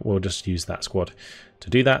 So we'll just use that squad to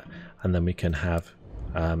do that, and then we can have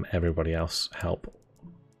everybody else help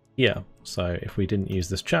here. So if we didn't use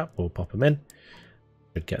this chap, we'll pop him in.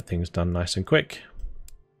 Should get things done nice and quick.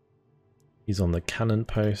 He's on the cannon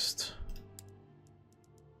post.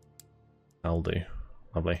 I'll do.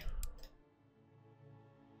 Lovely.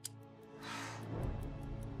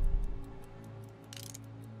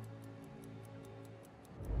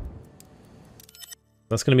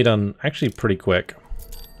 That's going to be done actually pretty quick.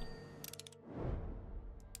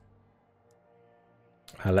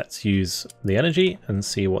 Let's use the energy and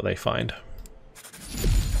see what they find.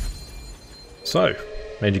 So,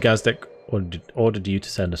 Major Gazdik ordered you to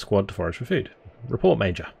send a squad to forage for food. Report,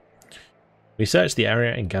 Major. We searched the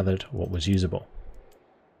area and gathered what was usable.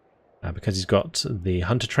 Because he's got the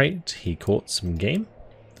hunter trait, he caught some game.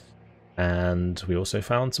 And we also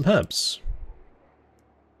found some herbs.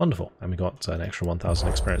 Wonderful. And we got an extra 1,000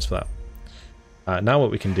 experience for that. Now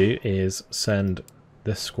what we can do is send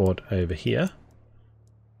this squad over here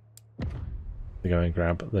to go and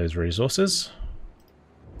grab those resources.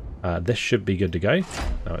 This should be good to go.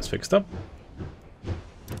 Now it's fixed up.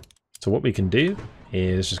 So what we can do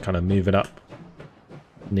is just kind of move it up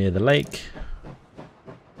near the lake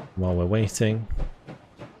while we're waiting.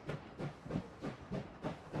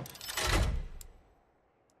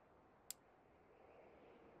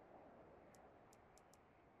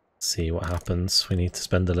 See what happens. We need to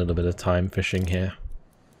spend a little bit of time fishing here.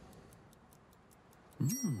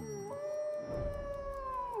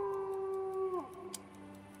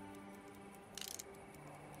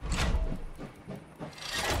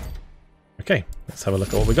 Okay, let's have a look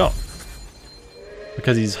at what we got.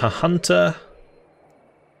 Because he's a hunter,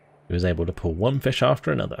 he was able to pull one fish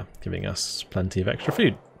after another, giving us plenty of extra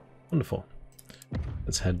food. Wonderful.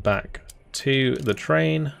 Let's head back to the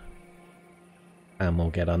train and we'll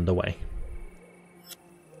get underway.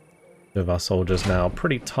 Two of our soldiers now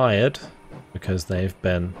pretty tired because they've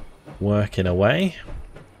been working away.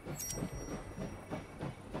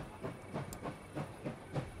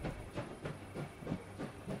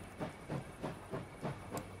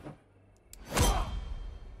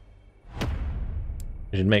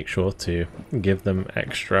 We should make sure to give them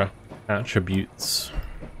extra attributes.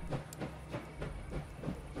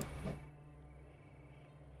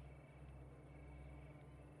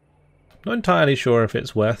 Not entirely sure if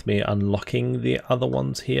it's worth me unlocking the other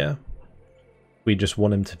ones here. We just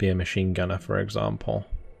want him to be a machine gunner, for example.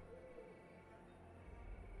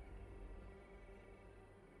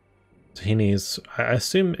 So he needs, I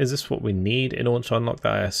assume, is this what we need in order to unlock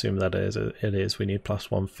that? I assume that it is. We need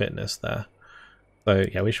 +1 fitness there. So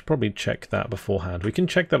yeah, we should probably check that beforehand. We can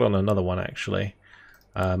check that on another one actually.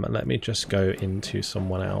 Let me just go into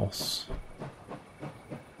someone else.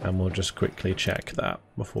 And we'll just quickly check that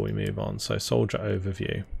before we move on. So soldier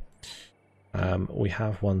overview. We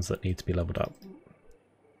have ones that need to be leveled up.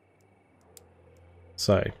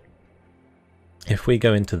 So if we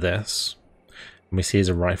go into this and we see he's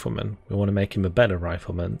a rifleman, we want to make him a better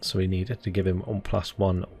rifleman, so we need to give him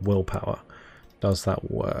 +1 willpower. Does that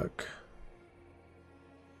work?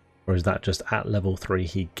 Or is that just at level 3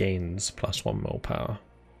 he gains +1 willpower?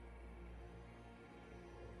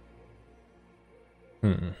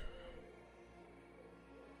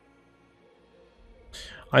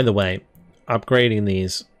 Either way, upgrading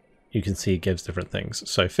these, you can see, gives different things.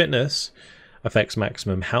 So fitness affects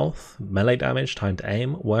maximum health, melee damage, time to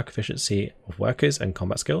aim, work efficiency of workers, and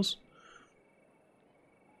combat skills.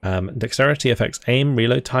 Dexterity affects aim,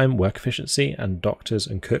 reload time, work efficiency, and doctors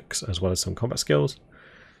and cooks, as well as some combat skills.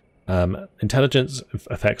 Intelligence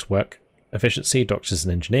affects work efficiency, doctors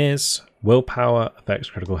and engineers. Willpower affects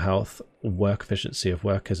critical health, work efficiency of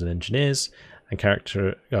workers and engineers. And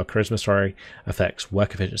charisma, affects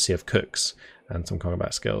work efficiency of cooks and some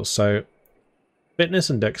combat skills. So fitness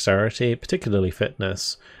and dexterity, particularly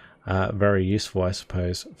fitness, very useful, I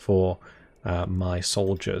suppose, for my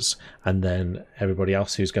soldiers, and then everybody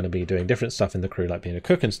else who's going to be doing different stuff in the crew, like being a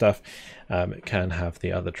cook and stuff, can have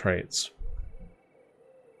the other traits.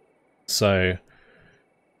 So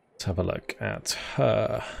let's have a look at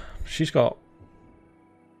her. She's got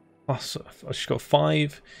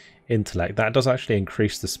 5 intellect. That does actually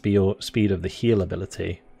increase the speed of the heal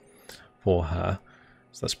ability for her,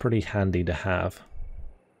 so that's pretty handy to have.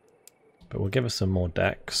 But we'll give her some more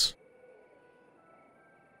dex.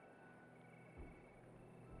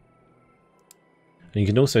 And you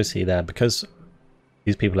can also see there, because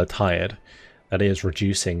these people are tired, that is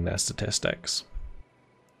reducing their statistics.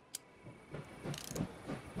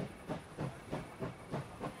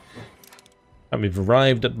 And we've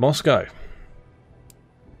arrived at Moscow.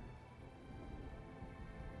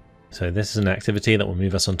 So this is an activity that will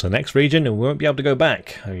move us on to the next region, and we won't be able to go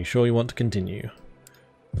back. Are you sure you want to continue?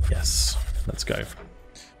 Yes, let's go.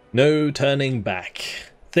 No turning back.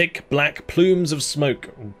 Thick black plumes of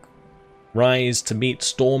smoke rise to meet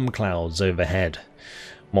storm clouds overhead.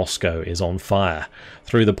 Moscow is on fire.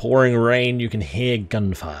 Through the pouring rain you can hear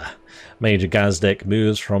gunfire. Major Gazdik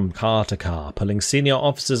moves from car to car, pulling senior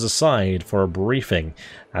officers aside for a briefing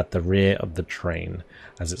at the rear of the train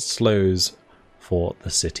as it slows for the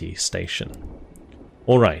city station.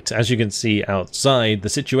 Alright, as you can see outside, the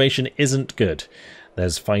situation isn't good.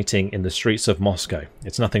 There's fighting in the streets of Moscow.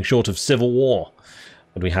 It's nothing short of civil war.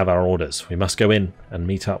 But we have our orders. We must go in and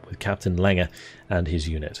meet up with Captain Langer and his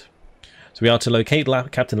unit. So we are to locate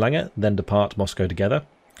Captain Langer, then depart Moscow together.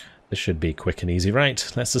 This should be quick and easy,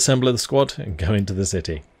 right? Let's assemble the squad and go into the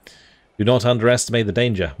city. Do not underestimate the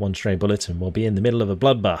danger. One stray bullet and we'll be in the middle of a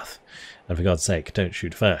bloodbath. And for God's sake, don't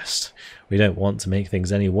shoot first. We don't want to make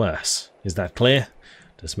things any worse. Is that clear?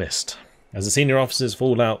 Dismissed. As the senior officers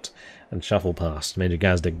fall out and shuffle past, Major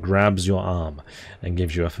Gazdik grabs your arm and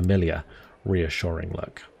gives you a familiar, reassuring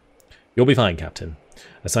look. You'll be fine, Captain.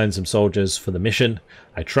 Assign some soldiers for the mission.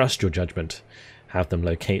 I trust your judgment. Have them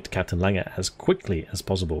locate Captain Langer as quickly as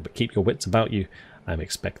possible, but keep your wits about you. I'm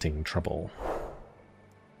expecting trouble.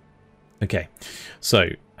 Okay, so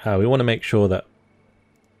we want to make sure that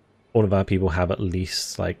all of our people have at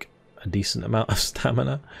least like a decent amount of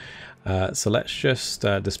stamina. So let's just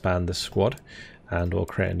disband this squad, and we'll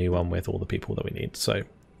create a new one with all the people that we need. So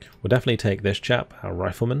we'll definitely take this chap, our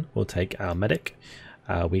rifleman. We'll take our medic.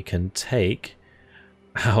 We can take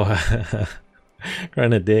our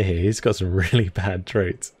grenadier here. He's got some really bad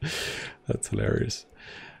traits. That's hilarious.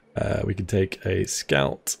 We can take a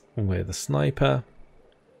scout with a sniper.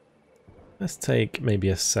 Let's take maybe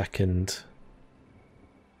a second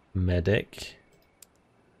medic.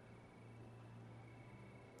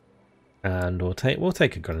 And we'll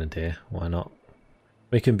take a grenadier. Why not?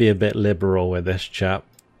 We can be a bit liberal with this chap.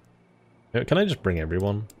 Can I just bring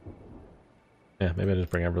everyone? Yeah, maybe I'll just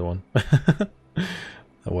bring everyone. That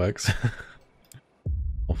works.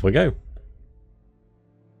 Off we go.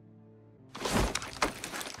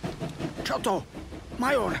 Čo to?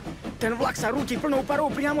 Major, ten vlak sa rúti plnou parou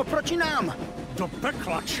priamo proti nám. Do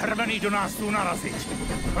pekla červený do nás tu narazit.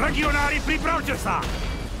 Legionári, pripravte sa!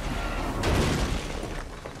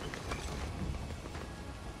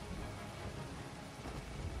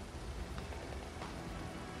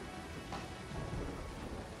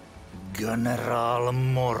 Generál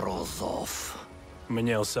Morozov.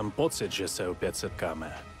 Měl jsem pocit, že se opět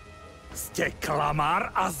setkáme. Jste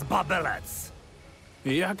klamár a zbabelec.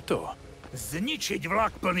 Jak to? Zničiť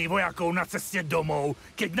vlak plný vojaků na cestě domů,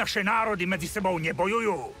 keď naše národy mezi sebou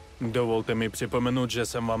nebojují. Dovolte mi připomenout, že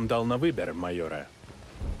jsem vám dal na výběr, majore.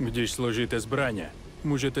 Když složíte zbraně,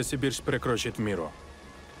 můžete Sibirš překročit v míru.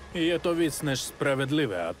 Je to víc než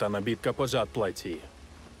spravedlivé a ta nabídka pořád platí.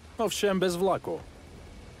 Ovšem bez vlaku.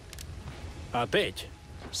 A teď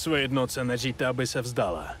svojednoce neříte, aby se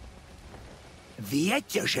vzdala.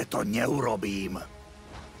 Viete, že to neurobím.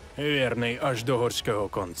 Věrnej až do horského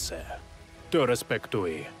konce. To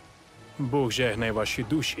respektuji. Bůh žehnej vaši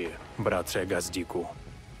duši, bratře Gazdíku.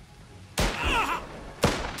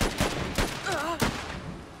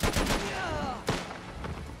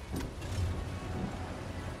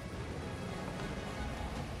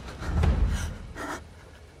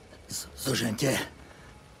 Zožente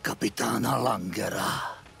kapitána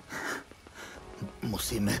Langera.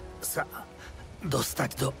 Musíme sa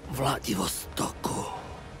dostať do Vladivostoku.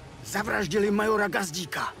 Zavraždili majora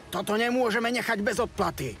Gazdíka. Toto nemôžeme nechať bez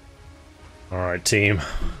odplaty. Alright, team.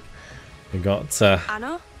 We got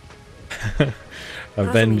Ano?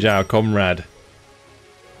 avenge our comrade.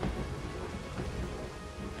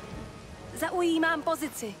 Zaujímám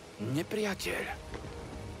pozici. Nepriateľ.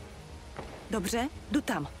 Dobře, jdu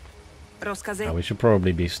tam. Rozkazy? We should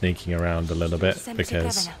probably be sneaking around a little bit Jsem because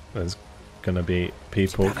připravena. there's gonna be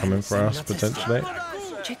people coming for us potentially.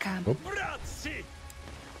 Čekám. Oh.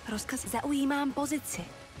 Rozkaz zaujímám pozici.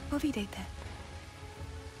 Povídejte.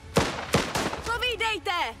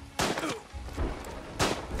 Povídejte!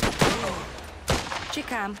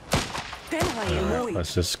 Čekám. Tenhle je můj.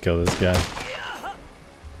 Let's just kill this guy.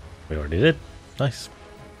 We already did. Nice.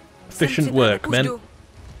 Efficient work, man.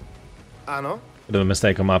 Ano. Bit of a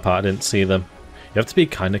mistake on my part, I didn't see them. You have to be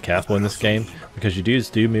kind of careful in this game because you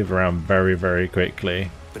do move around very, very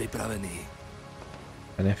quickly.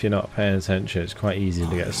 And if you're not paying attention, it's quite easy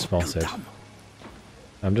to get spotted.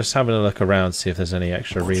 I'm just having a look around, see if there's any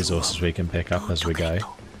extra resources we can pick up as we go.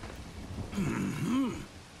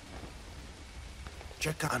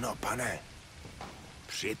 Čekáno, pane.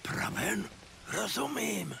 Připraven?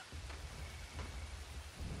 Rozumím.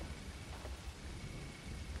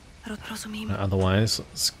 Rozumím. Otherwise,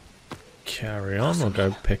 let's carry on. We'll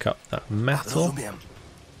go pick up that metal. Rozumím.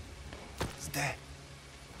 Zde.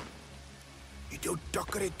 Jdu do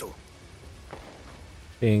krytu.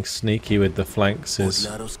 Being sneaky with the flanks is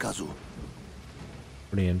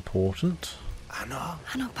pretty important. Ano.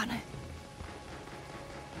 Ano, pane.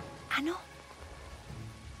 Ano.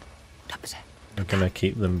 Dobře. We're gonna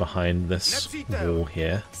keep them behind this wall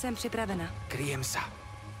here. Jsem připravena. Kryjem se.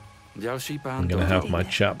 Další pán. I'm gonna have my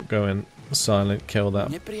chap go and silent kill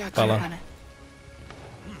that fella.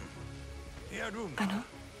 Ano.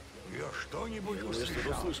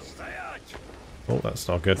 Oh, that's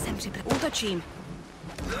not good. Jsem připravena. Útočím.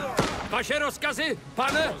 Vaše rozkazy,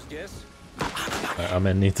 pane! I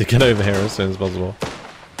may need to get over here as soon as possible.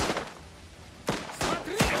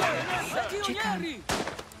 Čekám.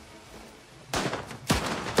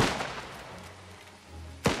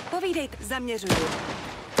 Povídejte, zaměřuju.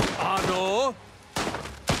 Ano?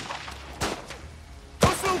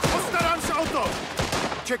 Postarám se o to.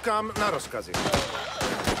 Čekám na rozkazy.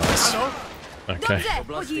 Ano. Okay. Dobře,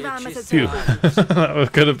 podíváme se, co Phew.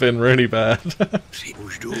 That could have been really bad.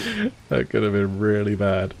 That could have been really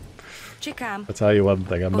bad. Čekám. I'll tell you one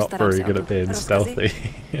thing, I'm not very good at being stealthy.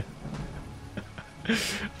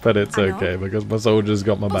 But it's okay because my soldiers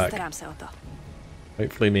got my back.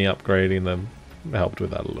 Hopefully me upgrading them helped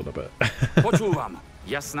with that a little bit. Počúvam.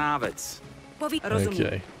 Jasná vec.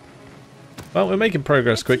 Okay. Well, we're making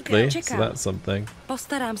progress quickly, so that's something.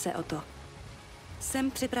 Postarám se o to.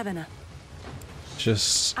 Jsem připravena.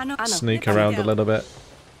 Just sneak around a little bit.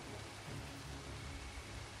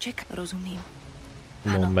 Rozumím.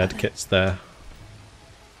 More medkits there.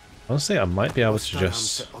 Honestly, I might be able to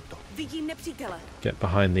just get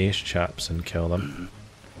behind these chaps and kill them.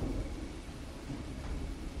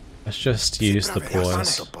 Let's just use the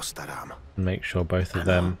poise and make sure both of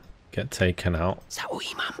them get taken out.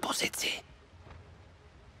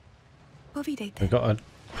 We've got a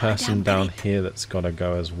person down here that's got to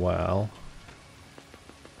go as well.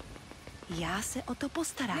 Já se o to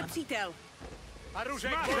postarám.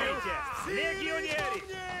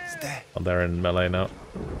 Oh, they're in melee now.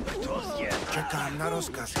 Čekám na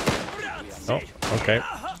rozkaz. Oh, okay.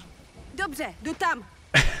 Dobře, jdu tam.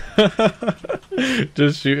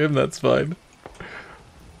 Just shoot him, that's fine.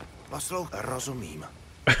 Rozumím.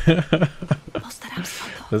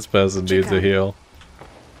 This person needs a heal.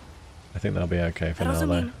 I think they'll be okay for now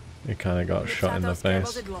though. He kind of got shot in the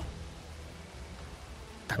face.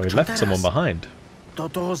 Oh, we left someone behind.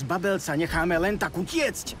 Toho zbabelca necháme len tak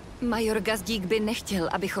utiecť. Major Gazdík by nechtěl,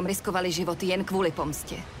 abychom riskovali životy jen kvůli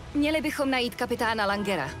pomstě. Měli bychom najít kapitána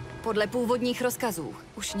Langera. Podle původních rozkazů.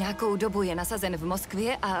 Už nějakou dobu je nasazen v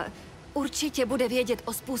Moskvě a určitě bude vědět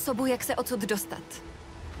o způsobu, jak se odsud dostat.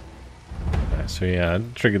 So yeah, I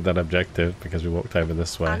triggered that objective because we walked over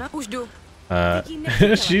this way. Ano, už jdu.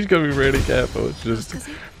 She's got to be really careful. Just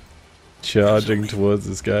charging towards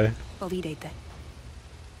this guy. Povídejte.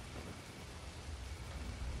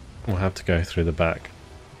 We'll have to go through the back.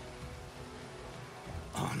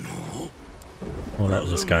 We'll let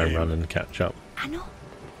this guy run and catch up. Ano.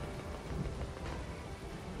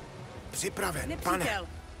 Připraven, pane.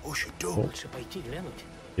 Už jdu.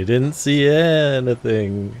 You didn't see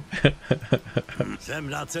anything. Jsem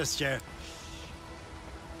na cestě.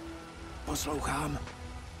 Poslouchám.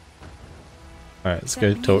 Alright, let's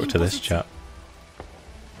go talk to this chap.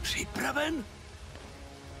 Připraven?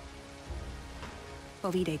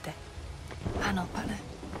 Povídejte. Ano, pane.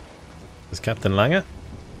 Is Captain Langer?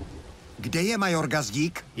 Kde je major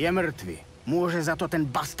Gazdík? Je mrtvý. Může za to ten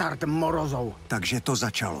bastard Morozov. Takže to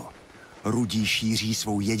začalo. Rudí šíří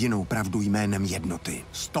svou jedinou pravdu jménem jednoty.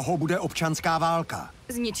 Z toho bude občanská válka.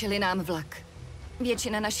 Zničili nám vlak.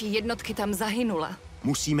 Většina naší jednotky tam zahynula.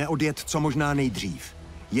 Musíme odjet co možná nejdřív.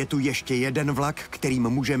 Je tu ještě jeden vlak, kterým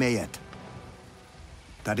můžeme jet.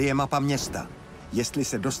 Tady je mapa města. Jestli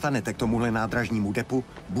se dostanete k tomuhle nádražnímu depu,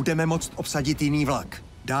 budeme moct obsadit jiný vlak.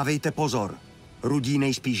 Dávejte pozor. Rudí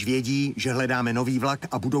nejspíš vědí, že hledáme nový vlak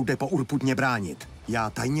a budou depo urputně bránit. Já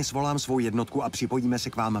tajně svolám svou jednotku a připojíme se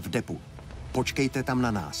k vám v depu. Počkejte tam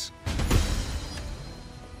na nás.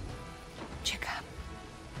 Čekám.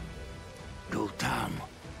 Jdu tam.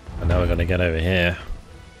 And now we're gonna get over here.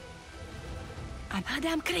 A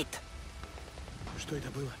hádám kryt. Stoj,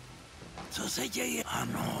 to bylo. Co se děje?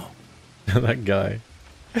 Ano. That guy.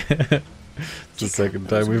 It's the second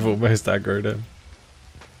time we've almost aggroed him.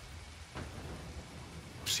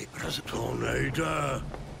 To nejde.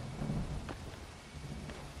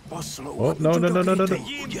 Oh, no.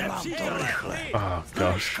 Udělám to rychle. Oh,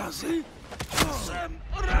 gosh. Jsem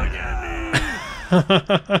raněný.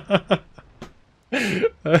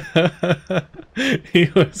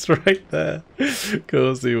 He was right there. Of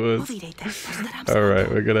course he was. Alright,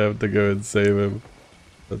 we're gonna have to go and save him.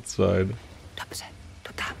 That's fine. Dobře,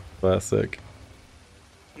 jdu tam. Classic.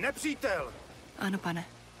 Nepřítel! Ano, pane.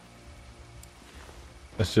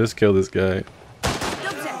 Let's just kill this guy.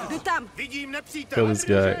 Dobře, jdu tam. Vidím nepřítel! Kill this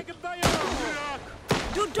guy.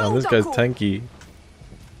 Oh, this guy's tanky.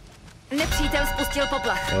 Nepřítel spustil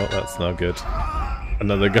poplach. Oh, that's not good.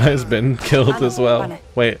 Another guy's been killed as well.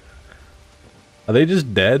 Wait. Are they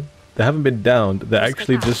just dead? They haven't been downed. They're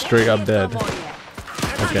actually just straight up dead.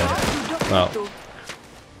 Okay. Well.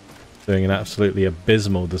 Doing an absolutely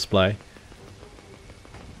abysmal display.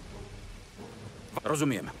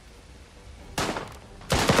 Rozumím.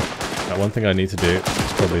 One thing I need to do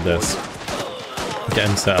is probably this. Get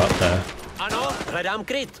him set up there. Ano, hledám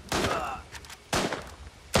kryt.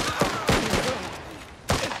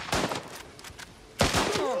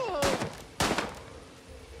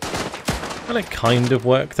 Well, it kind of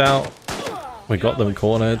worked out. We got them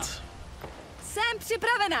cornered. Jsem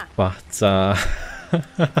připravena. But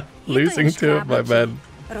losing two of my men.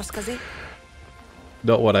 Rozkazy?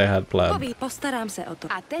 Not what I had planned. Postarám se o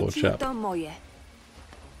to. A teď je to moje.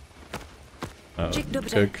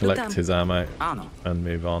 Go collect his ammo and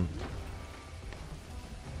move on.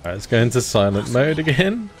 Alright, let's go into silent mode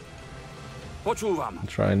again. And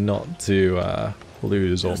try not to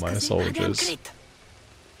lose all my soldiers.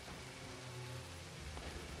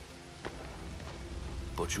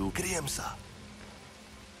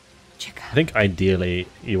 I think ideally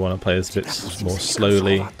you want to play this a bit more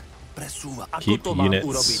slowly. Keep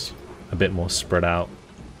units a bit more spread out.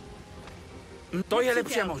 To je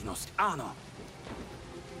lepší možnost. Ano.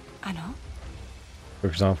 Ano. For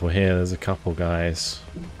example, here there's a couple guys.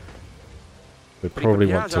 We probably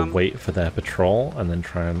want to wait for their patrol and then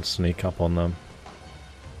try and sneak up on them.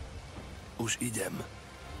 Už idem.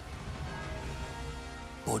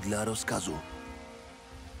 Podle rozkazu.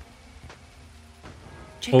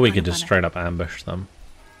 Or we could just straight up ambush them.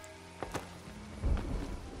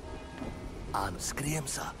 An, skryjem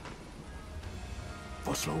se.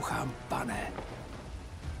 Poslouchám, pane.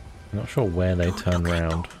 I'm not sure where they turn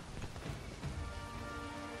round.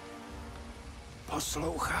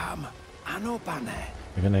 Poslouchám. Ano, pane.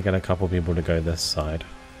 We're gonna get a couple people to go this side.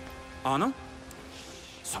 Ano?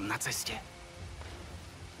 Jsem na cestě.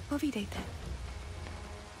 Povídejte.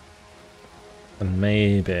 And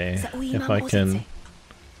maybe if I can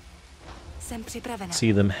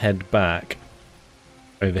see them head back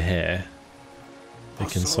over here, we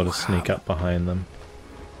can sort of sneak up behind them.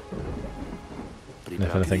 And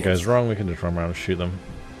if anything goes wrong, we can just run around and shoot them.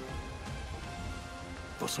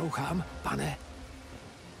 Poslouchám, pane.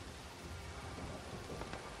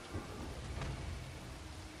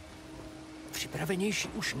 Připravenější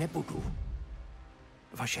už nebudu.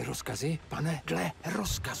 Vaše rozkazy, pane, dle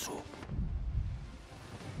rozkazu.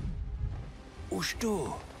 Už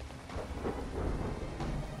jdu.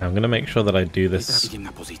 I'm gonna make sure that I do this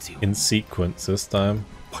in sequence this time.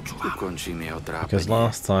 Because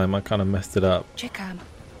last time I kind of messed it up. Čekám.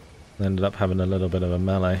 Ended up having a little bit of a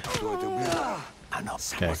melee.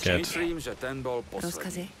 Okay, good.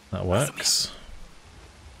 Rozkazy. That works.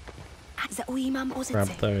 Zaujímám pozici.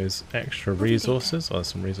 Grab those extra resources. Oh, there's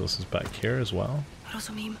some resources back here as well.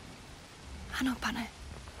 Rozumím. Ano, pane.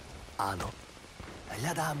 Ano.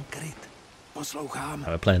 Hledám kryt. Poslouchám.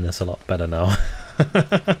 We're playing this a lot better now.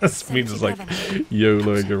 This means like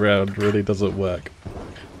YOLOing around really doesn't work.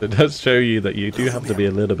 It does show you that you do have to be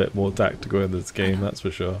a little bit more tactical in this game, that's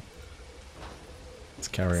for sure. Let's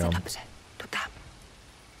carry on.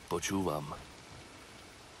 Počúvam.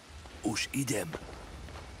 Už idem.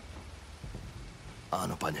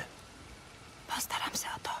 Áno, pane. Postarám se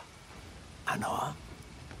o to. Ano.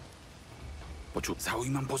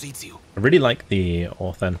 Zaujímam pozíciu. I really like the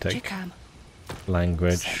authentic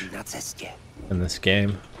language in this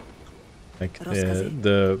game. Like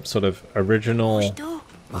the sort of original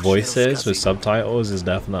voices with subtitles is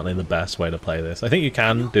definitely the best way to play this. I think you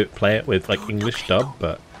can play it with like English dub,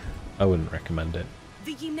 but I wouldn't recommend it.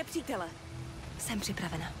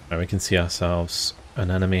 Right, we can see ourselves an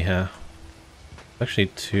enemy here. Actually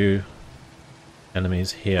 2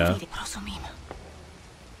 enemies here.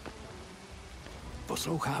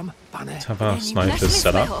 Let's have our snipers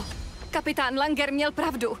set up. Kapitán Langer měl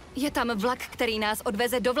pravdu. Je tam vlak, který nás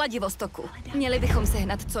odveze do Vladivostoku. Měli bychom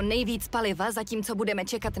sehnat co nejvíc paliva, zatímco budeme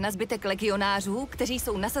čekat na zbytek legionářů, kteří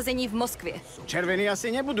jsou nasazeni v Moskvě. Červení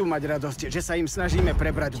asi nebudú mať radosť, že sa im snažíme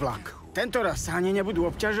prebrať vlak. Tento raz sa ani nebudú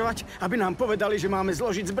obťažovať, aby nám povedali, že máme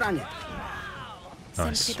zložiť zbrane.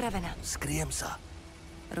 Jsem připravena. Skryjem sa.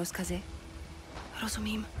 Rozkazy?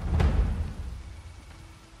 Rozumím.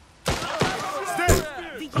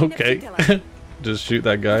 Okay. Just shoot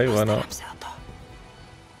that guy, why not?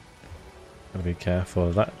 Gotta be careful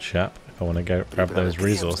of that chap if I want to go grab those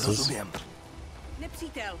resources.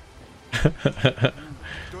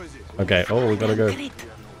 Okay, oh, we gotta go.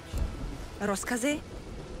 Rozkazy?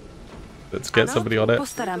 Let's get somebody on it.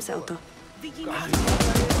 Postarám se o to.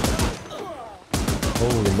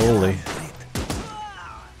 Holy moly.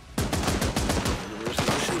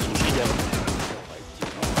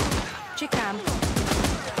 Čekám.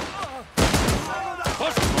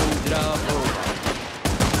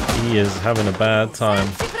 He is having a bad time.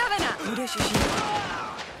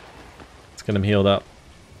 Let's get him healed up.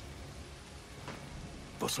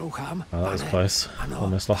 Oh, that was close.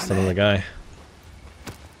 Almost lost another guy.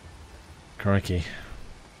 Crikey.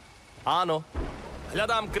 Ano.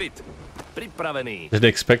 Hľadám kryt. Pripravený. Didn't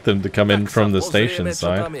expect them to come in from the station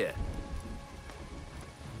side.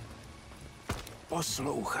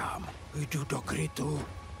 Poslouchám. Jdu do krytu.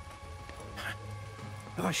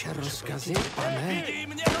 Vaše rozkazy, pane?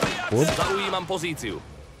 Zaujímam pozíciu.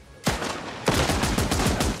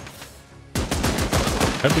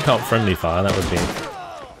 Hope we can't friendly fire, that would be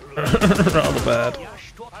rather bad.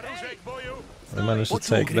 We managed to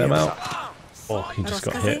take them out. Oh, he just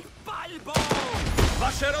got hit.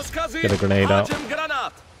 Get a grenade out.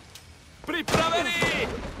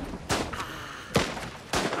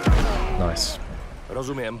 Nice.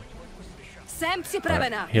 Rozumiem. Jsem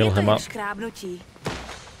připravena. Right, heal him up. Škrábnutí.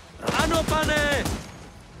 Ano, pane!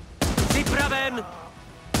 Připraven!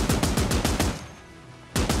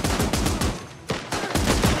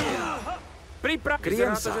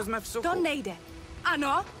 Kryjem sa. To nejde.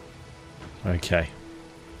 Ano? Okay.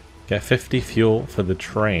 Get 50 fuel for the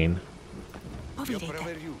train.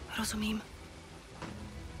 Povídejte. Rozumím.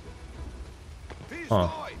 Huh.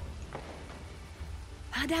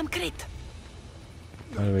 Hledám kryt.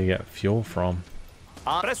 Where do we get fuel from?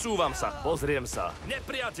 A presúvam sa. Pozriem sa.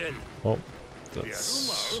 Nepriateľ. Oh, that's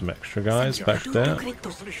some extra guys back there.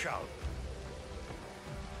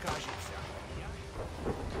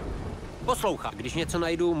 Poslouchá. Když něco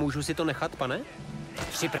najdu, můžu si to nechat, pane?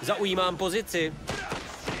 Zaujímám pozici.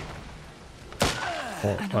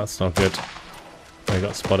 Oh, that's not good. I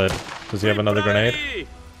got spotted. Does he have another grenade? He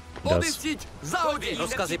does. Oh,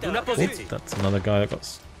 that's another guy that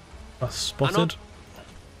got spotted.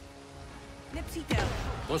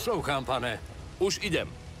 Poslouchám, pane. Už idem.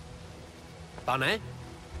 Pane?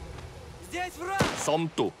 Som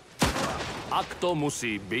tu. Ak to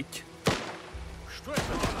musí byť.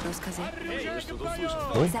 Rozkazy.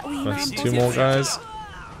 Oh, that's 2 more guys.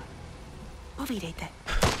 Povídejte.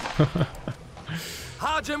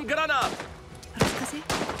 Hádžem granát. Rozkazy.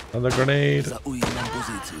 Another grenade. Zaujímam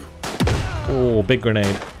pozíciu. Oh, big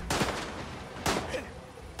grenade.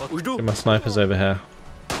 Už jdu. Get my snipers over here.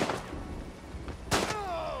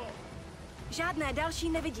 Žádné další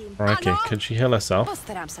nevidím. Okay, could she heal herself?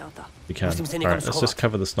 Postarám se o to. You can. Alright, let's just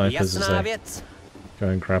cover the snipers as they go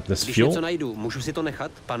and grab this Když fuel. něco najdu, můžu si to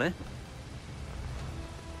nechat, pane?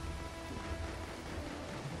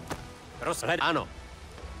 Rozhled, ano.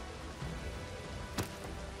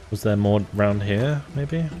 Was there more round here,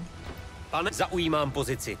 maybe? Pane, zaujímám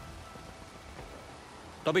pozici.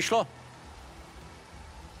 To by šlo.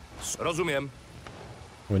 Rozumím.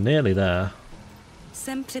 We're nearly there.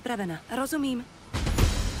 Jsem připravena. Rozumím.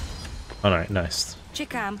 Alright, nice.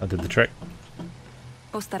 Čekám. I did the trick.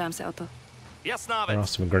 Postarám se o to. Jasná There are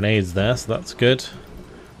vec. some grenades there, so that's good.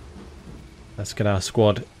 Let's get our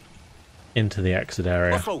squad into the exit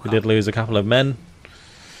area. We did lose a couple of men.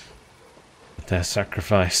 But their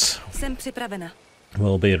sacrifice Jsem připravena.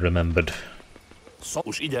 will be remembered.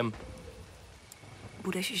 Už idem.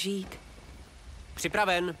 Budeš žít.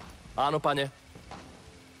 Připraven. Áno, pane.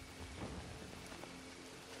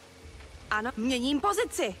 Ano, měním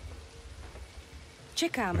pozici.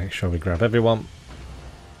 Čekám. Make sure we grab everyone.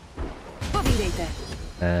 Povídejte.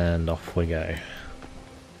 And off we go.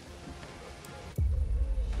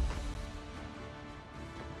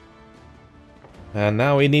 And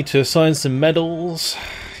now we need to assign some medals.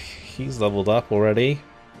 He's leveled up already.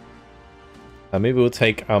 And maybe we'll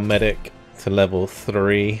take our medic to level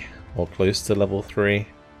 3 or close to level 3.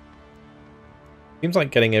 Seems like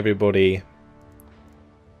getting everybody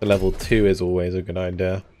to level 2 is always a good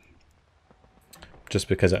idea. Just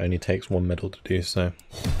because it only takes 1 medal to do so.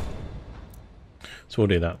 So we'll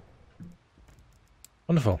do that.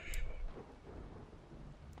 Wonderful.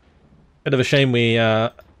 Bit of a shame we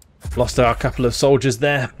lost our couple of soldiers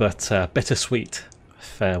there, but bittersweet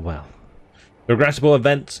farewell. The regrettable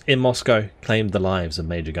event in Moscow claimed the lives of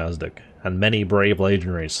Major Gazdik and many brave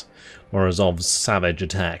legionaries. Morozov's savage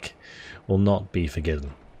attack will not be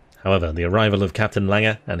forgiven. However, the arrival of Captain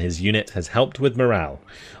Langer and his unit has helped with morale.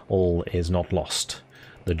 All is not lost.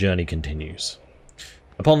 The journey continues.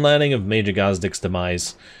 Upon learning of Major Gazdik's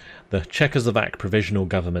demise, the Czechoslovak provisional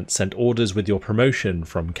government sent orders with your promotion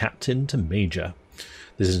from captain to major.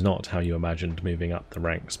 This is not how you imagined moving up the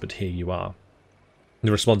ranks, but here you are.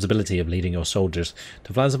 The responsibility of leading your soldiers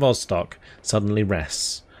to Vladivostok suddenly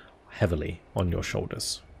rests heavily on your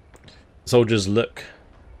shoulders. The soldiers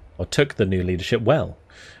took the new leadership well,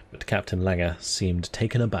 but Captain Langer seemed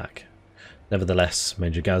taken aback. Nevertheless,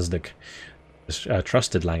 Major Gazdik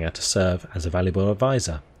trusted Langer to serve as a valuable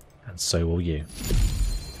advisor, and so will you.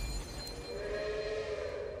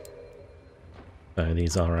 So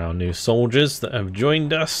these are our new soldiers that have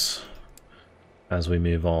joined us as we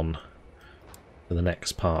move on to the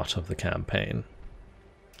next part of the campaign.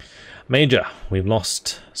 Major, we've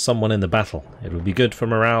lost someone in the battle. It would be good for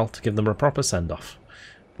morale to give them a proper send-off.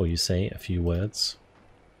 Will you say a few words?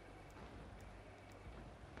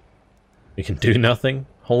 We can do nothing,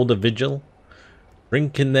 hold a vigil,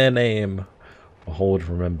 drink in their name, or hold a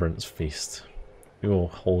remembrance feast. We will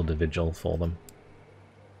hold a vigil for them.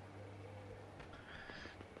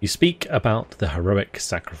 You speak about the heroic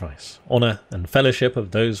sacrifice, honour and fellowship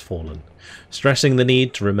of those fallen, stressing the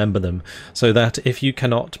need to remember them so that if you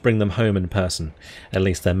cannot bring them home in person, at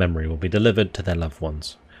least their memory will be delivered to their loved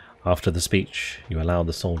ones. After the speech, you allow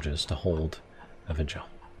the soldiers to hold a vigil.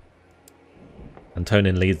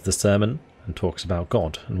 Antonin leads the sermon and talks about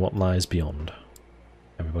God and what lies beyond.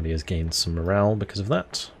 Everybody has gained some morale because of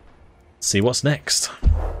that. Let's see what's next.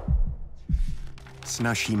 S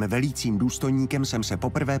naším velícím důstojníkem jsem se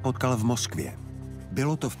poprvé potkal v Moskvě.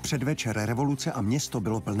 Bylo to v předvečer revoluce a město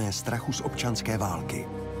bylo plné strachu z občanské války.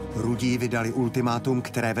 Rudí vydali ultimátum,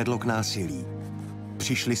 které vedlo k násilí.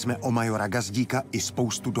 Přišli jsme o majora Gazdíka i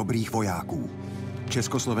spoustu dobrých vojáků.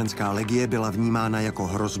 Československá legie byla vnímána jako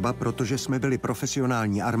hrozba, protože jsme byli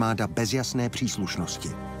profesionální armáda bez jasné příslušnosti.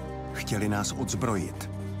 Chtěli nás odzbrojit,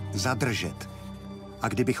 zadržet. A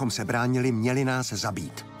kdybychom se bránili, měli nás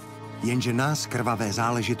zabít. Jenže nás krvavé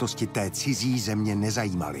záležitosti té cizí země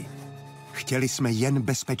nezajímaly. Chtěli jsme jen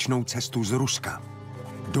bezpečnou cestu z Ruska.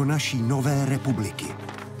 Do naší nové republiky.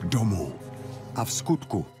 Domů. A v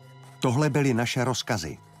skutku, tohle byly naše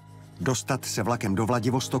rozkazy. Dostat se vlakem do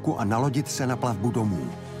Vladivostoku a nalodit se na plavbu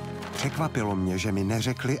domů. Překvapilo mě, že mi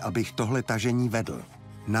neřekli, abych tohle tažení vedl.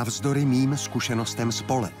 Navzdory mým zkušenostem z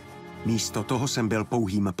pole. Místo toho jsem byl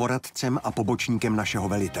pouhým poradcem a pobočníkem našeho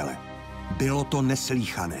velitele. Bylo to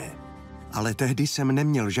neslýchané. Ale tehdy jsem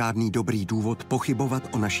neměl žádný dobrý důvod pochybovat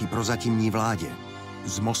o naší prozatímní vládě.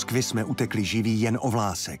 Z Moskvy jsme utekli živí jen o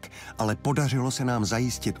vlásek, ale podařilo se nám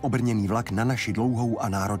zajistit obrněný vlak na naši dlouhou a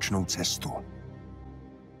náročnou cestu.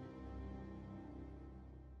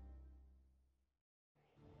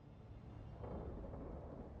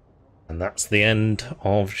 And that's the end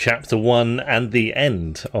of chapter 1 and the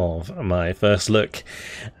end of my first look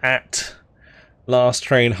at Last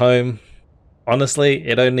Train Home. Honestly,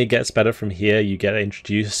 it only gets better from here. You get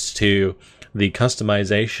introduced to the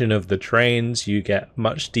customization of the trains. You get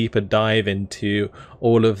much deeper dive into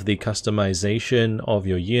all of the customization of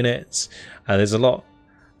your units. There's a lot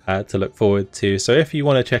to look forward to. So if you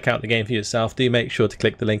want to check out the game for yourself, do make sure to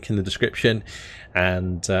click the link in the description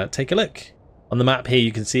and take a look. On the map here,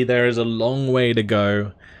 you can see there is a long way to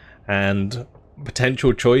go and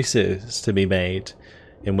potential choices to be made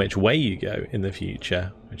in which way you go in the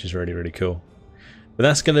future, which is really, really cool. But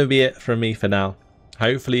that's going to be it from me for now.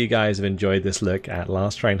 Hopefully you guys have enjoyed this look at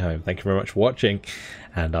Last Train Home. Thank you very much for watching,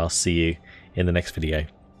 and I'll see you in the next video.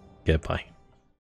 Goodbye.